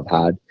success that I've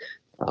had.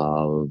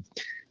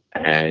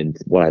 And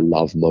what I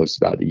love most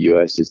about the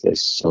US is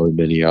there's so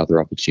many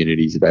other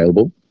opportunities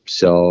available.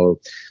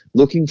 So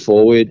looking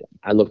forward,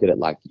 I look at it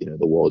like,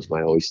 the world's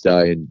my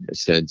oyster, in a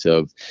sense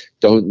of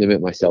don't limit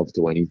myself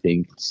to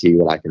anything, see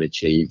what I can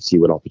achieve, see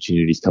what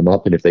opportunities come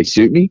up. And if they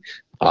suit me,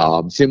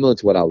 similar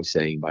to what I was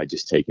saying by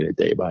just taking it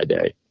day by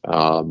day.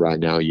 Right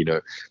now,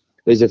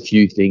 there's a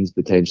few things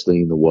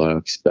potentially in the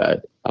works,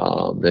 but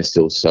they're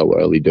still so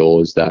early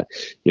doors that,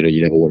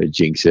 you never want to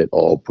jinx it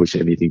or push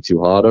anything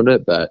too hard on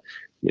it. But,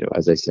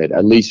 as I said,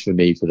 at least for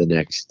me, for the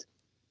next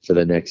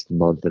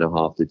month and a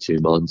half to 2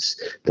 months,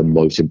 the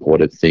most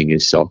important thing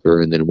is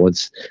soccer. And then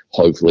once,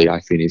 hopefully, I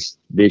finish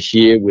this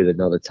year with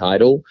another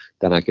title,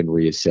 then I can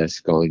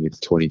reassess going into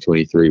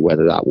 2023,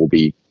 whether that will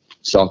be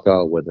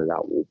soccer, whether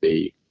that will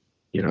be,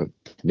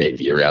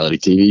 maybe a reality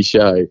TV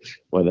show,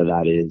 whether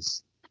that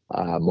is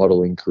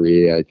modeling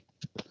career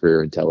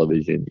in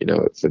television.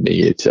 For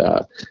me, it's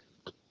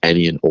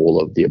any and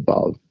all of the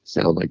above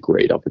sound like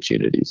great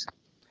opportunities.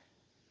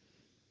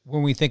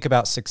 When we think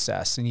about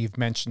success, and you've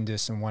mentioned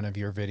this in one of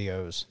your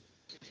videos,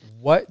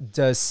 what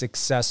does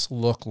success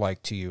look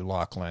like to you,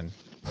 Lachlan,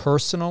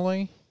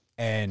 personally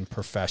and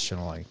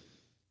professionally?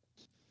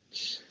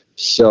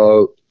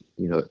 So,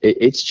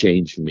 it's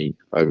changed for me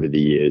over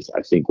the years.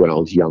 I think when I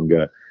was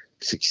younger,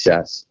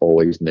 success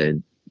always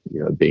meant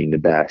being the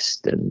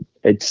best, and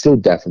it still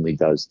definitely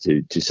does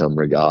to some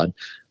regard.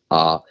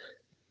 But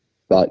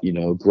But, you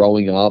know,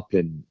 growing up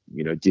and,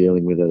 you know,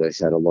 dealing with, as I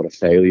said, a lot of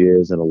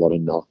failures and a lot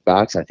of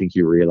knockbacks, I think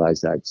you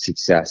realize that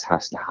success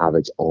has to have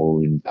its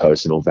own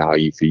personal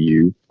value for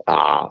you.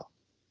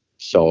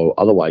 So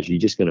otherwise, you're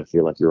just going to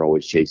feel like you're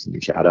always chasing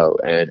your shadow.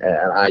 And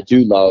I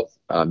do love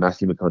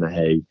Matthew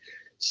McConaughey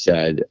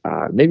said,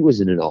 maybe it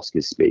was in an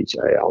Oscars speech.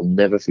 I'll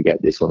never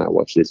forget this when I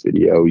watched this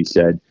video. He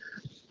said,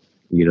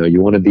 you know,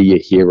 you want to be a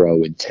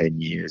hero in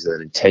 10 years.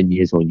 And in 10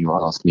 years, when you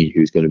ask me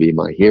who's going to be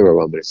my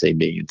hero, I'm going to say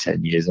me in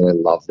 10 years. And I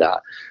love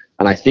that.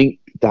 And I think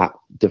that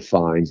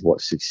defines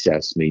what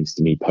success means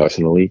to me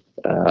personally.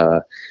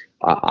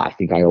 I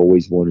think I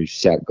always want to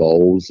set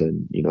goals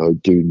and, you know,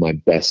 do my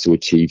best to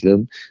achieve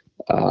them.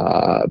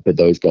 But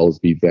those goals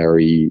be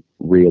very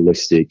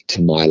realistic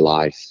to my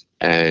life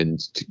and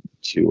to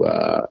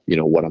you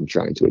know, what I'm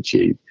trying to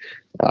achieve.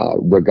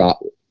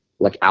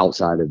 Like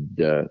outside of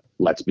the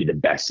let's be the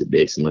best at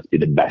this and let's be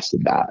the best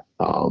at that.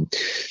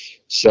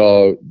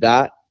 So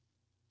that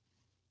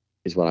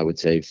is what I would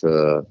say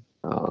for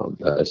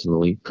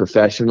personally.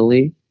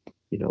 Professionally,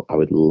 you know, I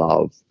would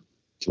love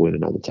to win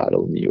another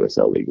title in the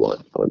USL League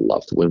One. I would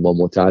love to win one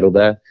more title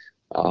there.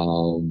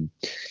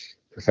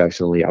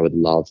 Professionally, I would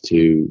love to,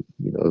 you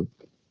know,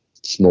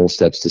 small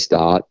steps to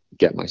start,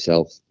 get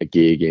myself a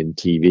gig in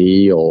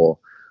TV or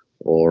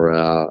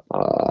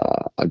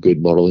a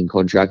good modeling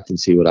contract and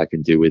see what I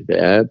can do with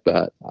there.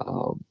 But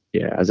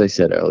yeah, as I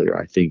said earlier,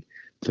 I think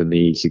for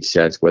me,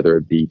 success, whether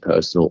it be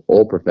personal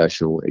or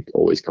professional, it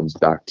always comes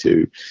back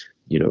to,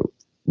 you know,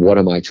 what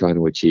am I trying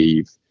to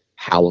achieve?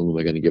 How long am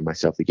I going to give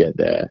myself to get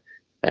there?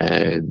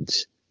 And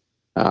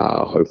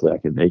hopefully I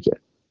can make it.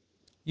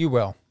 You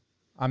will.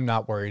 I'm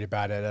not worried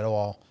about it at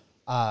all.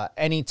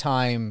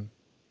 Anytime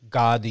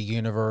God, the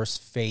universe,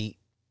 fate,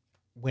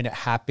 when it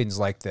happens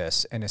like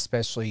this, and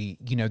especially,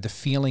 you know, the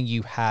feeling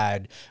you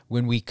had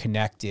when we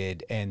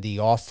connected and the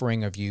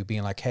offering of you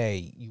being like,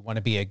 hey, you want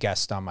to be a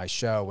guest on my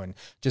show, and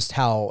just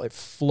how it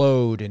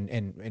flowed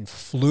and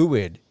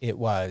fluid it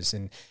was.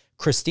 And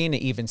Christina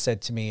even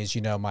said to me, as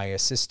you know, my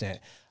assistant,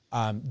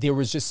 there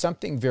was just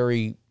something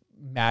very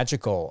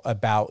magical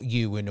about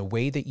you in a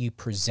way that you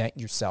present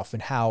yourself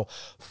and how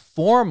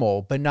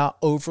formal, but not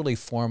overly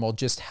formal,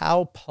 just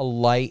how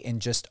polite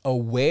and just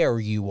aware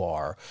you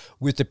are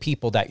with the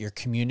people that you're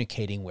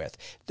communicating with.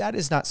 That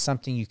is not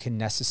something you can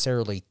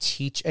necessarily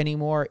teach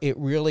anymore. It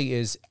really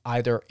is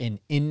either an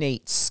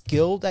innate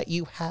skill that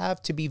you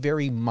have to be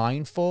very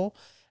mindful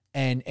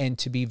and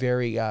to be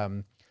very,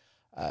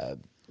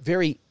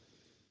 very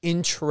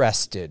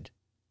interested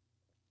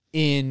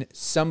in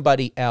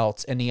somebody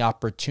else and the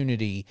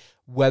opportunity,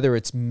 whether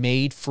it's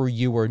made for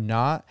you or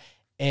not.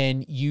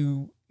 And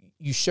you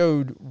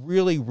showed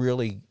really,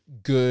 really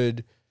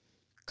good,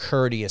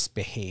 courteous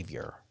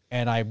behavior.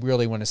 And I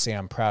really want to say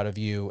I'm proud of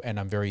you, and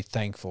I'm very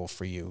thankful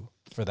for you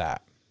for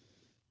that.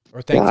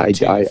 Or thankful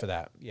to you for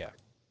that. Yeah.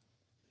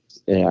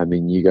 Yeah, I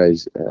mean, you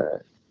guys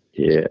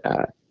here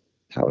at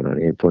Power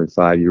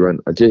 98.5, you run.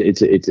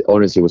 It's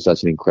honestly was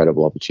such an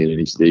incredible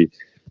opportunity, Steve.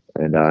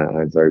 And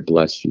I'm very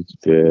blessed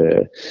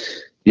for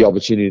the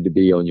opportunity to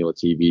be on your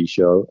TV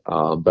show.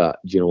 But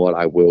you know what?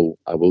 I will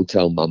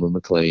tell Mama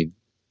McLean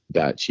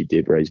that she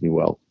did raise me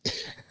well.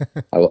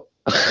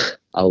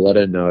 I'll let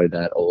her know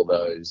that all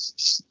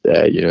those,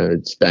 you know,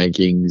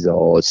 spankings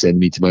or send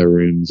me to my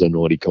rooms or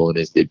naughty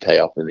corners did pay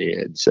off in the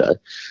end. So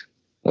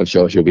I'm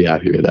sure she'll be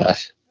happy with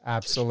that.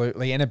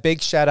 Absolutely. And a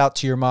big shout out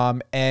to your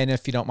mom. And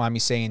if you don't mind me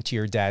saying, to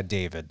your dad,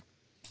 David.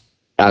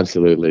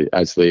 Absolutely.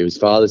 It was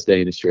Father's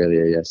Day in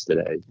Australia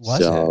yesterday. Was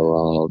it?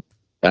 Well,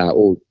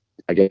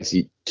 I guess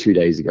 2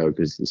 days ago,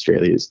 because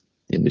Australia's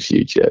in the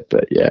future.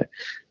 But yeah,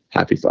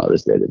 happy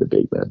Father's Day to the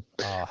big man.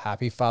 Oh,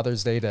 happy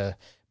Father's Day to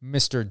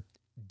Mr.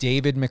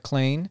 David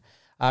McLean.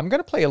 I'm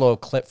going to play a little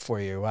clip for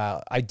you.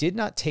 I did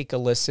not take a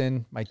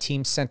listen. My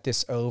team sent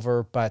this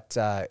over, but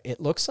it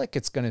looks like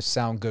it's going to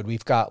sound good.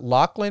 We've got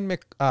Lachlan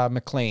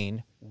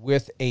McLean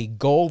with a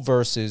goal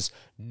versus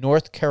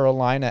North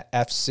Carolina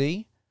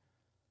FC.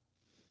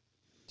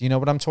 Do you know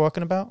what I'm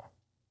talking about?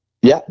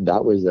 Yeah,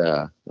 that was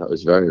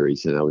very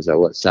recent. That was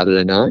what,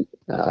 Saturday night?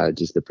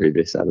 Just the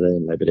previous Saturday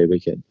and Labor Day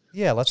weekend.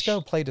 Yeah, let's go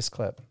play this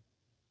clip.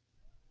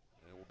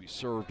 It will be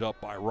served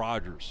up by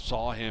Rogers.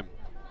 Saw him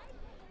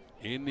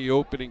in the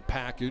opening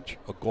package,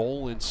 a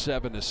goal and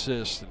 7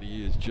 assists, and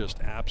he is just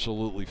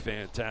absolutely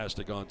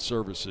fantastic on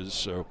services.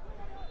 So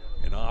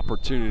an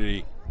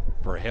opportunity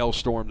for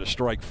Hailstorm to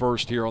strike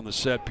first here on the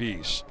set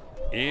piece.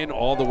 In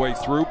all the way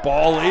through,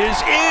 ball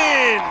is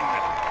in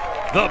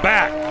the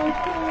back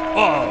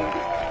of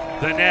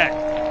the net.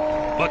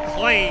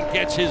 McLean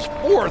gets his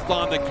 4th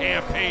on the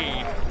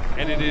campaign,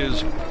 and it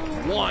is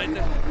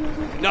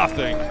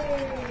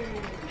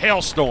 1-0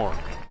 Hailstorm.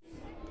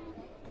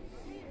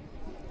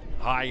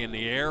 High in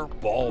the air,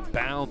 ball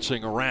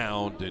bouncing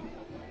around and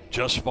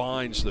just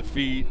finds the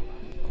feet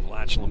of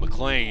Lachlan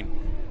McLean.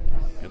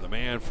 And the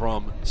man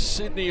from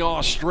Sydney,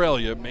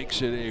 Australia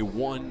makes it a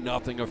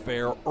 1-0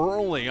 affair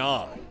early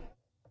on.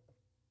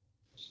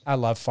 I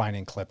love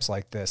finding clips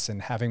like this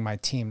and having my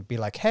team be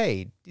like,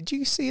 hey, did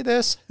you see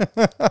this?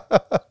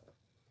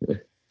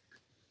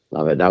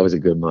 Love it. That was a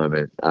good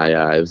moment.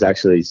 It was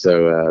actually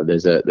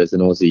there's an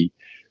Aussie,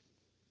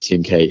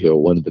 Tim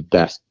Cahill, one of the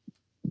best.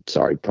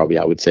 Sorry, probably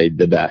I would say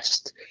the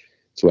best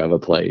to ever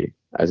play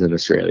as an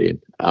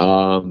Australian.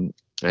 And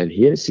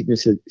he had a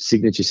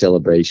signature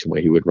celebration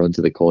where he would run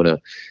to the corner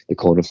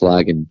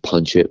flag and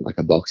punch it like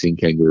a boxing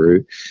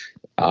kangaroo.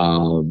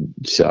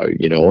 So,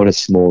 you know, on a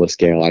smaller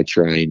scale, I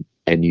try and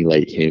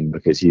emulate him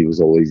because he was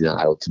always an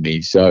idol to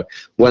me. So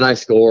when I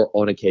score,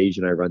 on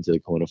occasion, I run to the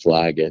corner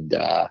flag and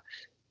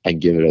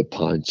give it a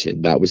punch.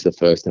 And that was the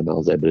first time I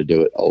was able to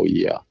do it all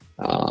year.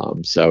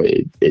 So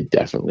it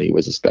definitely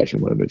was a special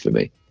moment for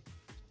me.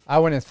 I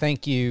want to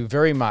thank you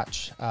very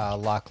much,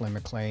 Lachlan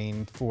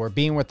McLean, for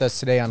being with us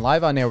today on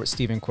Live on Air with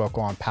Stephen Cuoco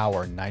on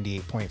Power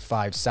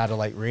 98.5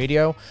 Satellite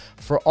Radio.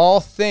 For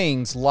all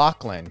things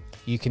Lachlan,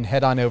 you can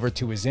head on over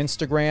to his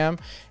Instagram.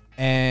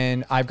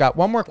 And I've got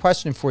one more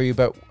question for you,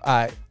 but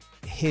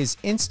his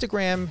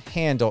Instagram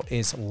handle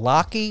is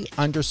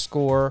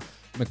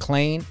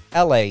Lachy_McLean,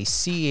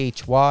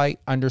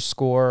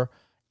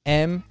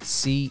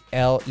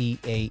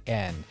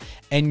 LACHY_MCLEAN.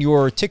 And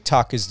your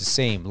TikTok is the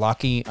same,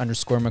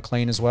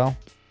 Lachy_McLean as well?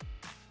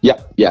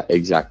 Yeah,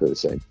 exactly the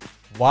same.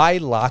 Why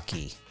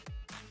Lachy?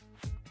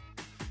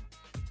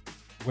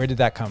 Where did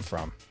that come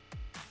from?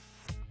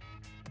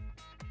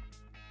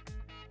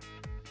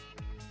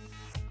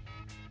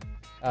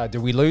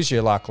 Did we lose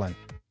you, Lachlan?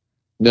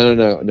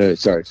 No.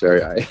 Sorry.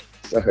 I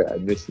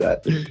missed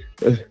that.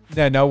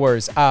 No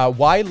worries.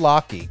 Why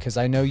Lachy? Because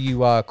I know you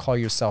call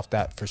yourself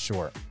that for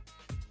short.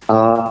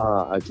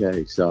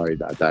 Okay. Sorry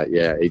about that.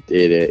 Yeah,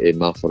 it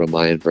muffled on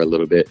my end for a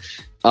little bit.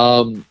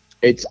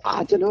 It's,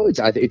 I don't know.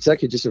 It's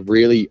like just a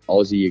really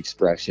Aussie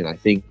expression. I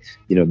think,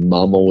 you know,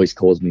 Mum always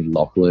calls me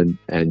Lachlan,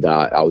 and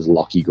I was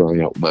Lockie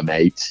growing up with my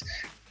mates.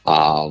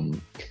 So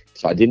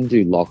I didn't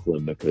do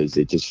Lachlan because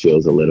it just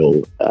feels a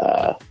little,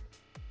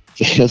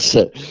 feels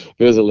a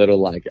little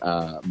like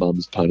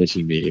Mum's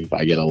punishing me if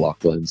I get a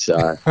Lachlan.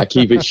 So I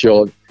keep it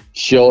short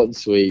and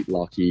sweet,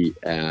 Lockie,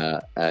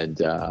 and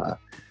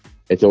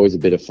it's always a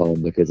bit of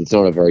fun because it's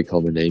not a very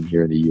common name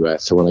here in the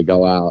US. So when I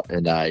go out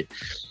and I,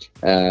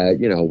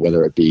 you know,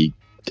 whether it be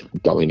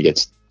going to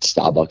get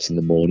Starbucks in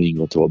the morning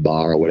or to a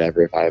bar or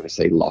whatever, if I ever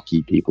say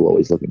Lockie, people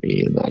always look at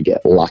me and I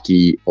get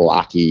Lucky,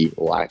 Lackey,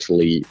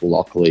 Lachley,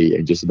 Lockley,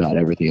 and just about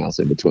everything else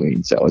in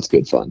between. So it's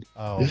good fun.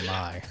 Oh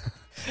my.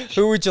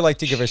 Who would you like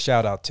to give a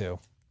shout out to?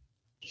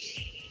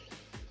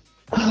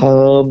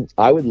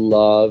 I would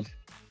love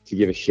to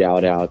give a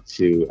shout out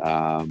to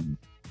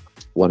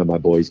one of my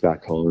boys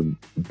back home,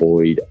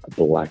 Boyd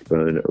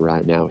Blackburn.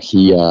 Right now,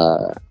 he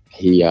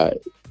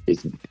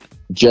is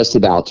just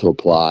about to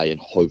apply and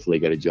hopefully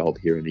get a job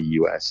here in the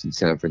US in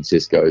San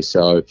Francisco.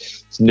 So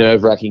it's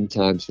nerve-wracking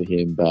times for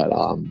him, but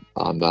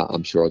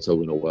I'm sure it's all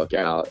going to work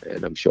out,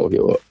 and I'm sure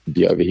he'll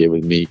be over here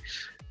with me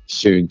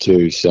soon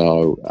too.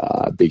 So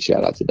big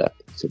shout out to that,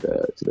 to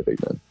the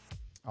big man.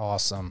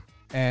 Awesome.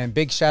 And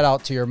big shout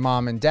out to your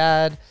mom and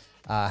dad.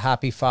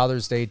 Happy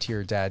Father's Day to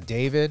your dad,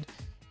 David.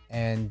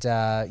 And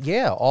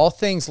yeah, all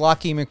things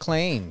Lachy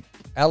McLean,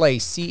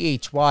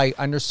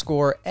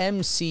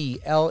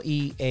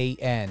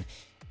 LACHY_MCLEAN.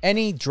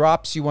 Any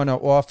drops you want to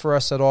offer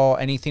us at all?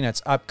 Anything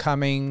that's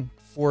upcoming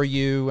for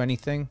you?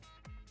 Anything?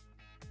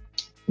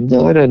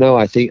 No.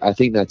 I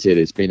think that's it.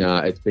 It's been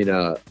a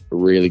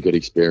really good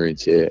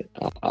experience here,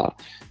 and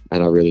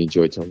I really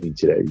enjoyed talking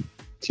to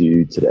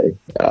you today,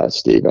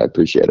 Steve. I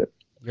appreciate it.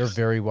 You're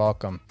very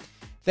welcome.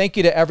 Thank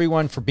you to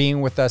everyone for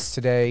being with us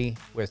today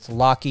with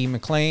Lachy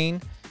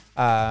McLean.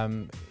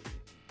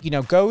 You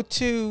know, go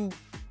to,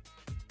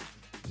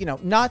 you know,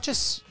 not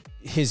just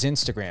his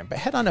Instagram, but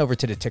head on over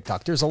to the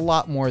TikTok. There's a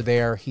lot more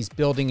there. He's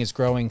building, is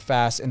growing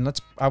fast. And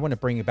I want to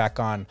bring you back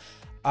on.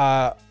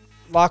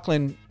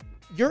 Lachlan,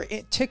 you're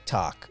in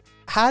TikTok.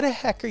 How the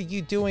heck are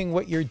you doing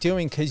what you're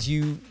doing? Because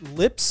you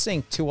lip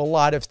sync to a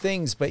lot of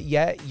things, but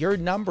yet your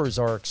numbers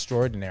are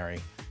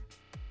extraordinary.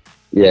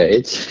 Yeah,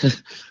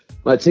 it's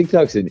my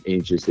TikTok's an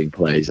interesting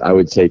place. I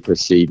would say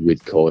proceed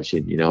with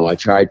caution. You know, I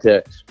tried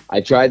to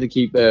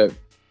keep it,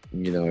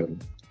 you know,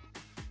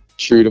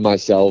 true to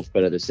myself,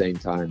 but at the same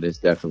time, there's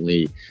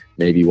definitely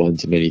maybe one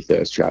too many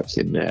thirst traps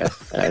in there,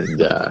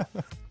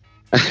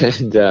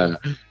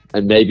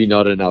 and maybe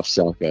not enough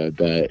soccer.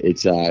 But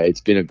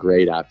it's been a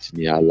great app to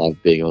me. I love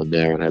being on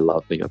there, and I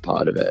love being a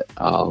part of it.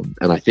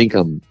 And I think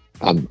I'm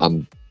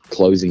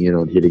closing in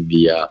on hitting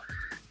the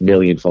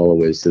million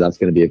followers, so that's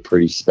going to be a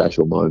pretty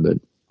special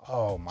moment.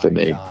 Oh my for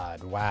me.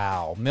 God!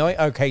 Wow,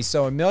 okay,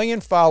 so 1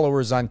 million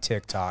followers on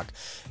TikTok.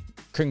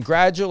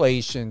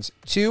 Congratulations,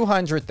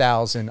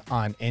 200,000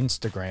 on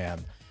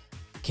Instagram.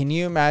 Can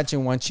you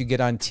imagine once you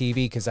get on TV?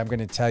 Because I'm going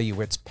to tell you,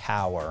 it's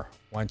power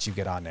once you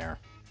get on there.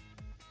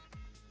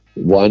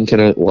 One can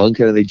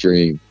only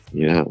dream.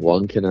 You know,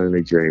 one can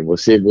only dream. We'll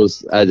see.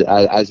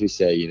 As we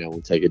say, you know,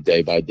 we'll take it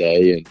day by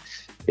day, and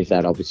if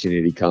that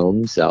opportunity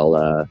comes,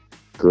 I'll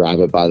grab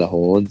it by the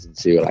horns and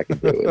see what I can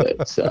do with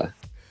it. So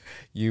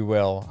you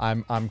will.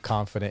 I'm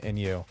confident in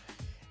you.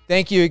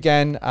 Thank you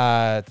again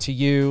to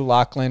you,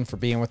 Lachlan, for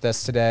being with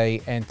us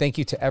today. And thank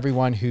you to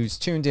everyone who's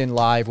tuned in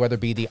live, whether it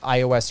be the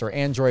iOS or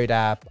Android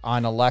app,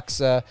 on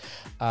Alexa,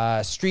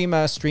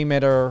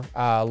 Streamitter,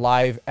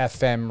 Live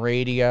FM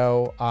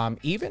radio,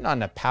 even on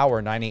the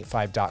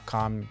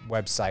power985.com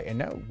website.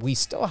 And we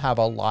still have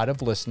a lot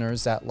of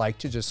listeners that like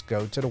to just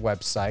go to the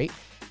website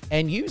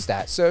and use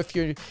that. So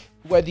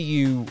whether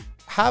you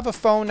have a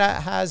phone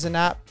that has an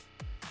app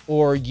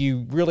or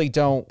you really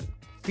don't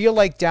feel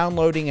like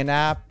downloading an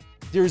app,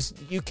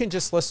 you can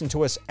just listen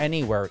to us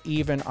anywhere,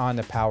 even on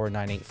the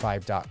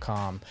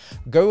power985.com.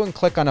 Go and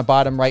click on the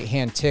bottom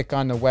right-hand tick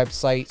on the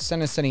website.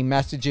 Send us any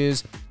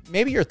messages,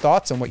 maybe your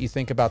thoughts on what you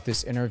think about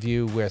this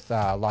interview with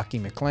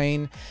Lachlan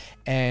McLean.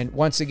 And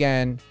once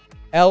again,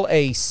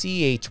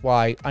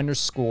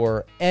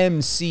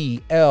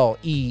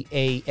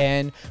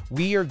 LACHY_MCLEAN.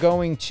 We are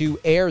going to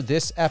air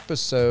this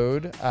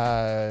episode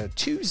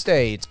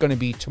Tuesday. It's going to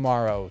be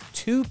tomorrow,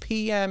 2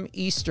 p.m.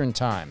 Eastern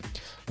time.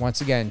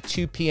 Once again,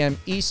 2 p.m.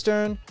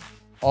 Eastern.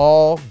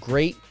 All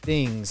great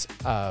things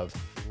of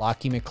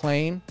Lachlan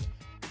McLean.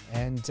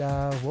 And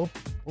we'll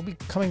be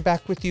coming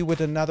back with you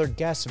with another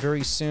guest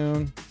very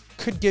soon.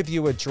 Could give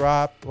you a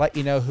drop, let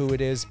you know who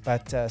it is,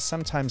 but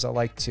sometimes I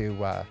like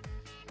to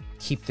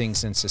keep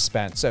things in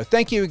suspense. So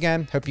thank you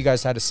again. Hope you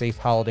guys had a safe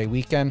holiday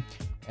weekend,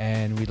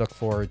 and we look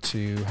forward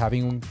to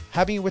having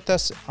you with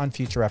us on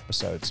future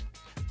episodes.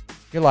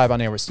 You're live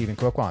on air with Stephen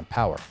Cook on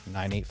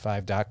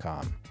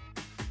power985.com.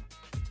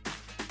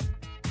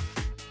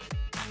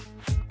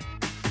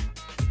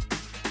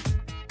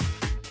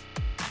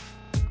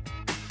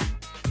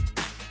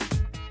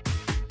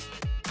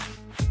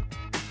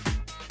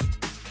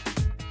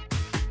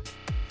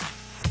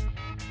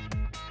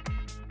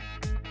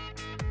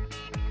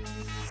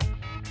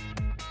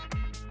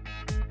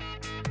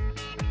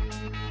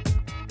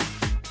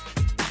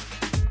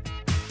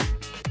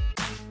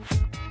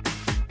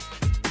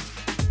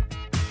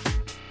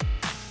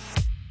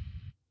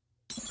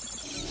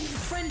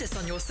 Friend us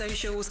on your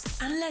socials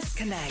and let's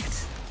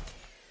connect.